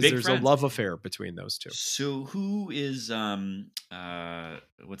sense because there's a love affair between those two. So who is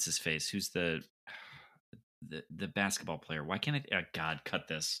what's his face? Who's the basketball player? Why can't I? God, cut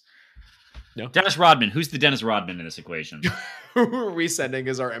this. No, Dennis Rodman. Who's the Dennis Rodman in this equation? Who are we sending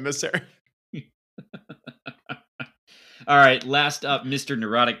as our emissary? All right, last up, Mr.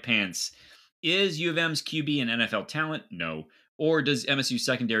 Neurotic Pants. Is U of M's QB an NFL talent? No. Or does MSU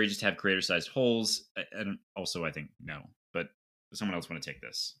secondary just have creator-sized holes? I think no. But does someone else want to take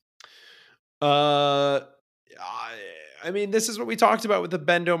this? I mean, this is what we talked about with the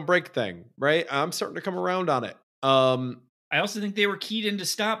bend don't break thing, right? I'm starting to come around on it. I also think they were keyed in to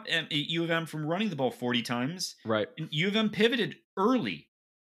stop U of M from running the ball 40 times. Right. And U of M pivoted early,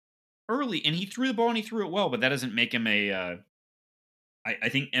 and he threw the ball and he threw it well, but that doesn't make him a. I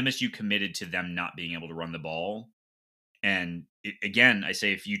think MSU committed to them not being able to run the ball. And again, I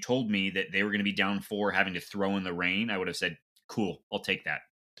say, if you told me that they were going to be down 4 having to throw in the rain, I would have said, cool, I'll take that.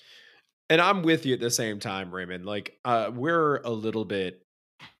 And I'm with you at the same time, Raymond. Like, we're a little bit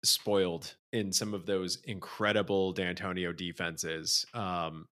spoiled in some of those incredible D'Antonio defenses,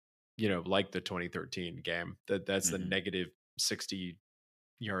 like the 2013 game. That's the negative 60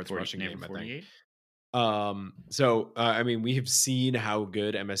 yards rushing game, I think. I mean, we have seen how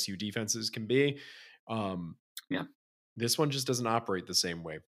good MSU defenses can be. This one just doesn't operate the same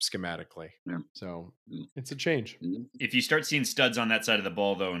way schematically. Yeah. So it's a change. If you start seeing studs on that side of the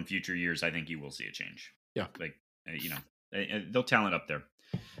ball, though, in future years, I think you will see a change. Yeah. Like, they'll talent up there.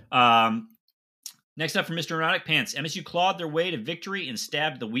 Next up from Mr. Neurotic Pants, MSU clawed their way to victory and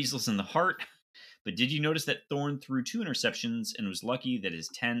stabbed the Weasels in the heart. But did you notice that Thorne threw 2 interceptions and was lucky that his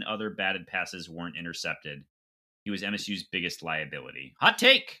 10 other batted passes weren't intercepted? He was MSU's biggest liability. Hot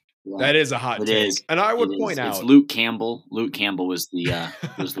take. Yeah, that is a hot take. And I would point out, it's Luke Campbell. Luke Campbell was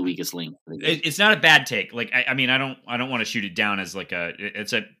the weakest link. It's not a bad take. Like, I mean, I don't want to shoot it down as like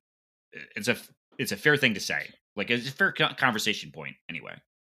it's a fair thing to say. Like, it's a fair conversation point anyway.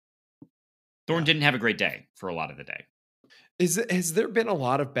 Thorne didn't have a great day for a lot of the day. Has there been a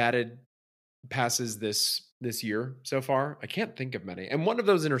lot of batted passes this year so far? I can't think of many. And one of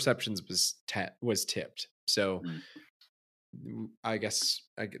those interceptions was tipped. So I guess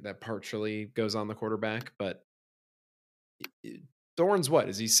that partially goes on the quarterback, but Thorne's what?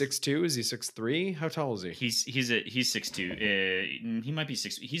 Is he 6'2"? Is he 6'3"? How tall is he? He's 6'2". He might be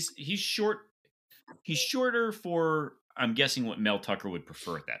 6. He's short. He's shorter for, I'm guessing, what Mel Tucker would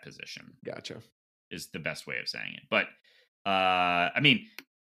prefer at that position. Gotcha. Is the best way of saying it. But I mean,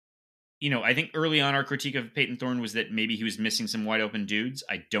 I think early on our critique of Peyton Thorne was that maybe he was missing some wide open dudes.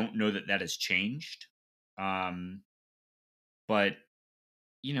 I don't know that has changed. But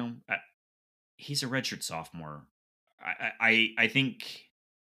he's a redshirt sophomore. I think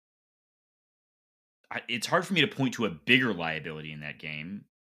it's hard for me to point to a bigger liability in that game,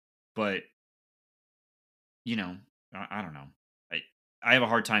 but I don't know. I have a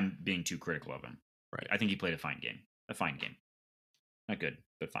hard time being too critical of him. Right. I think he played a fine game. Not good,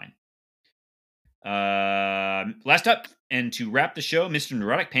 but fine. Last up, and to wrap the show, Mr.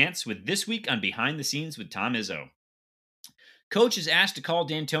 Neurotic Pants with This Week on Behind the Scenes with Tom Izzo. Coach is asked to call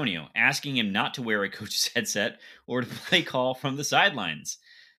D'Antonio, asking him not to wear a coach's headset or to play call from the sidelines.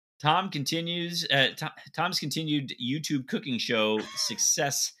 Tom's continued YouTube cooking show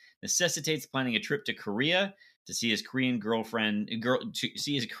success necessitates planning a trip to Korea to see his Korean girl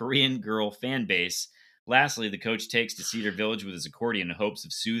fan base. Lastly, the coach takes to Cedar Village with his accordion in hopes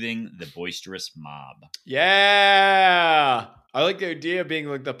of soothing the boisterous mob. Yeah, I like the idea of being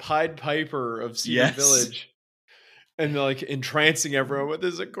like the Pied Piper of Cedar Village. And like entrancing everyone with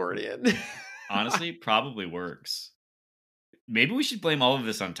his accordion. Honestly, probably works. Maybe we should blame all of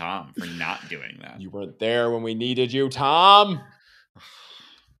this on Tom for not doing that. You weren't there when we needed you, Tom.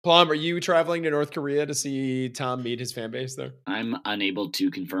 Plum, are you traveling to North Korea to see Tom meet his fan base there? I'm unable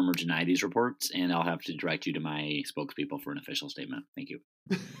to confirm or deny these reports, and I'll have to direct you to my spokespeople for an official statement. Thank you.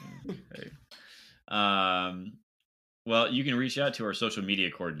 Okay. Well, you can reach out to our social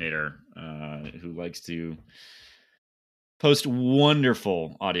media coordinator, who likes to post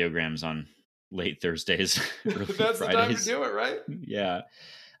wonderful audiograms on late Thursdays. That's Fridays. The time to do it, right? Yeah.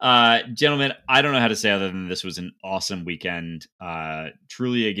 Gentlemen, I don't know how to say other than this was an awesome weekend.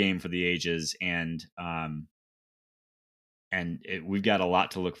 Truly a game for the ages, and we've got a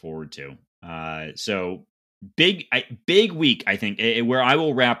lot to look forward to. So big week, I think. Where I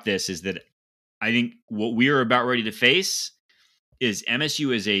will wrap this is that I think what we are about ready to face is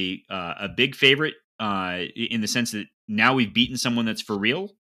MSU is a big favorite in the sense that now we've beaten someone that's for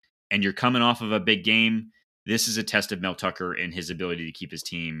real, and you're coming off of a big game. This is a test of Mel Tucker and his ability to keep his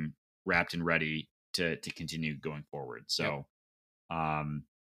team wrapped and ready to continue going forward. So, and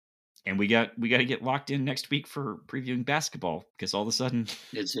we got to get locked in next week for previewing basketball, because all of a sudden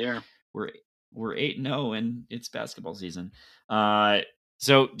it's here. We're 8-0 and it's basketball season.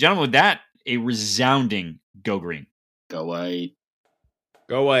 So, gentlemen, with that, a resounding go green. Go white.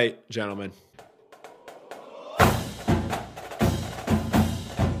 Go white, gentlemen.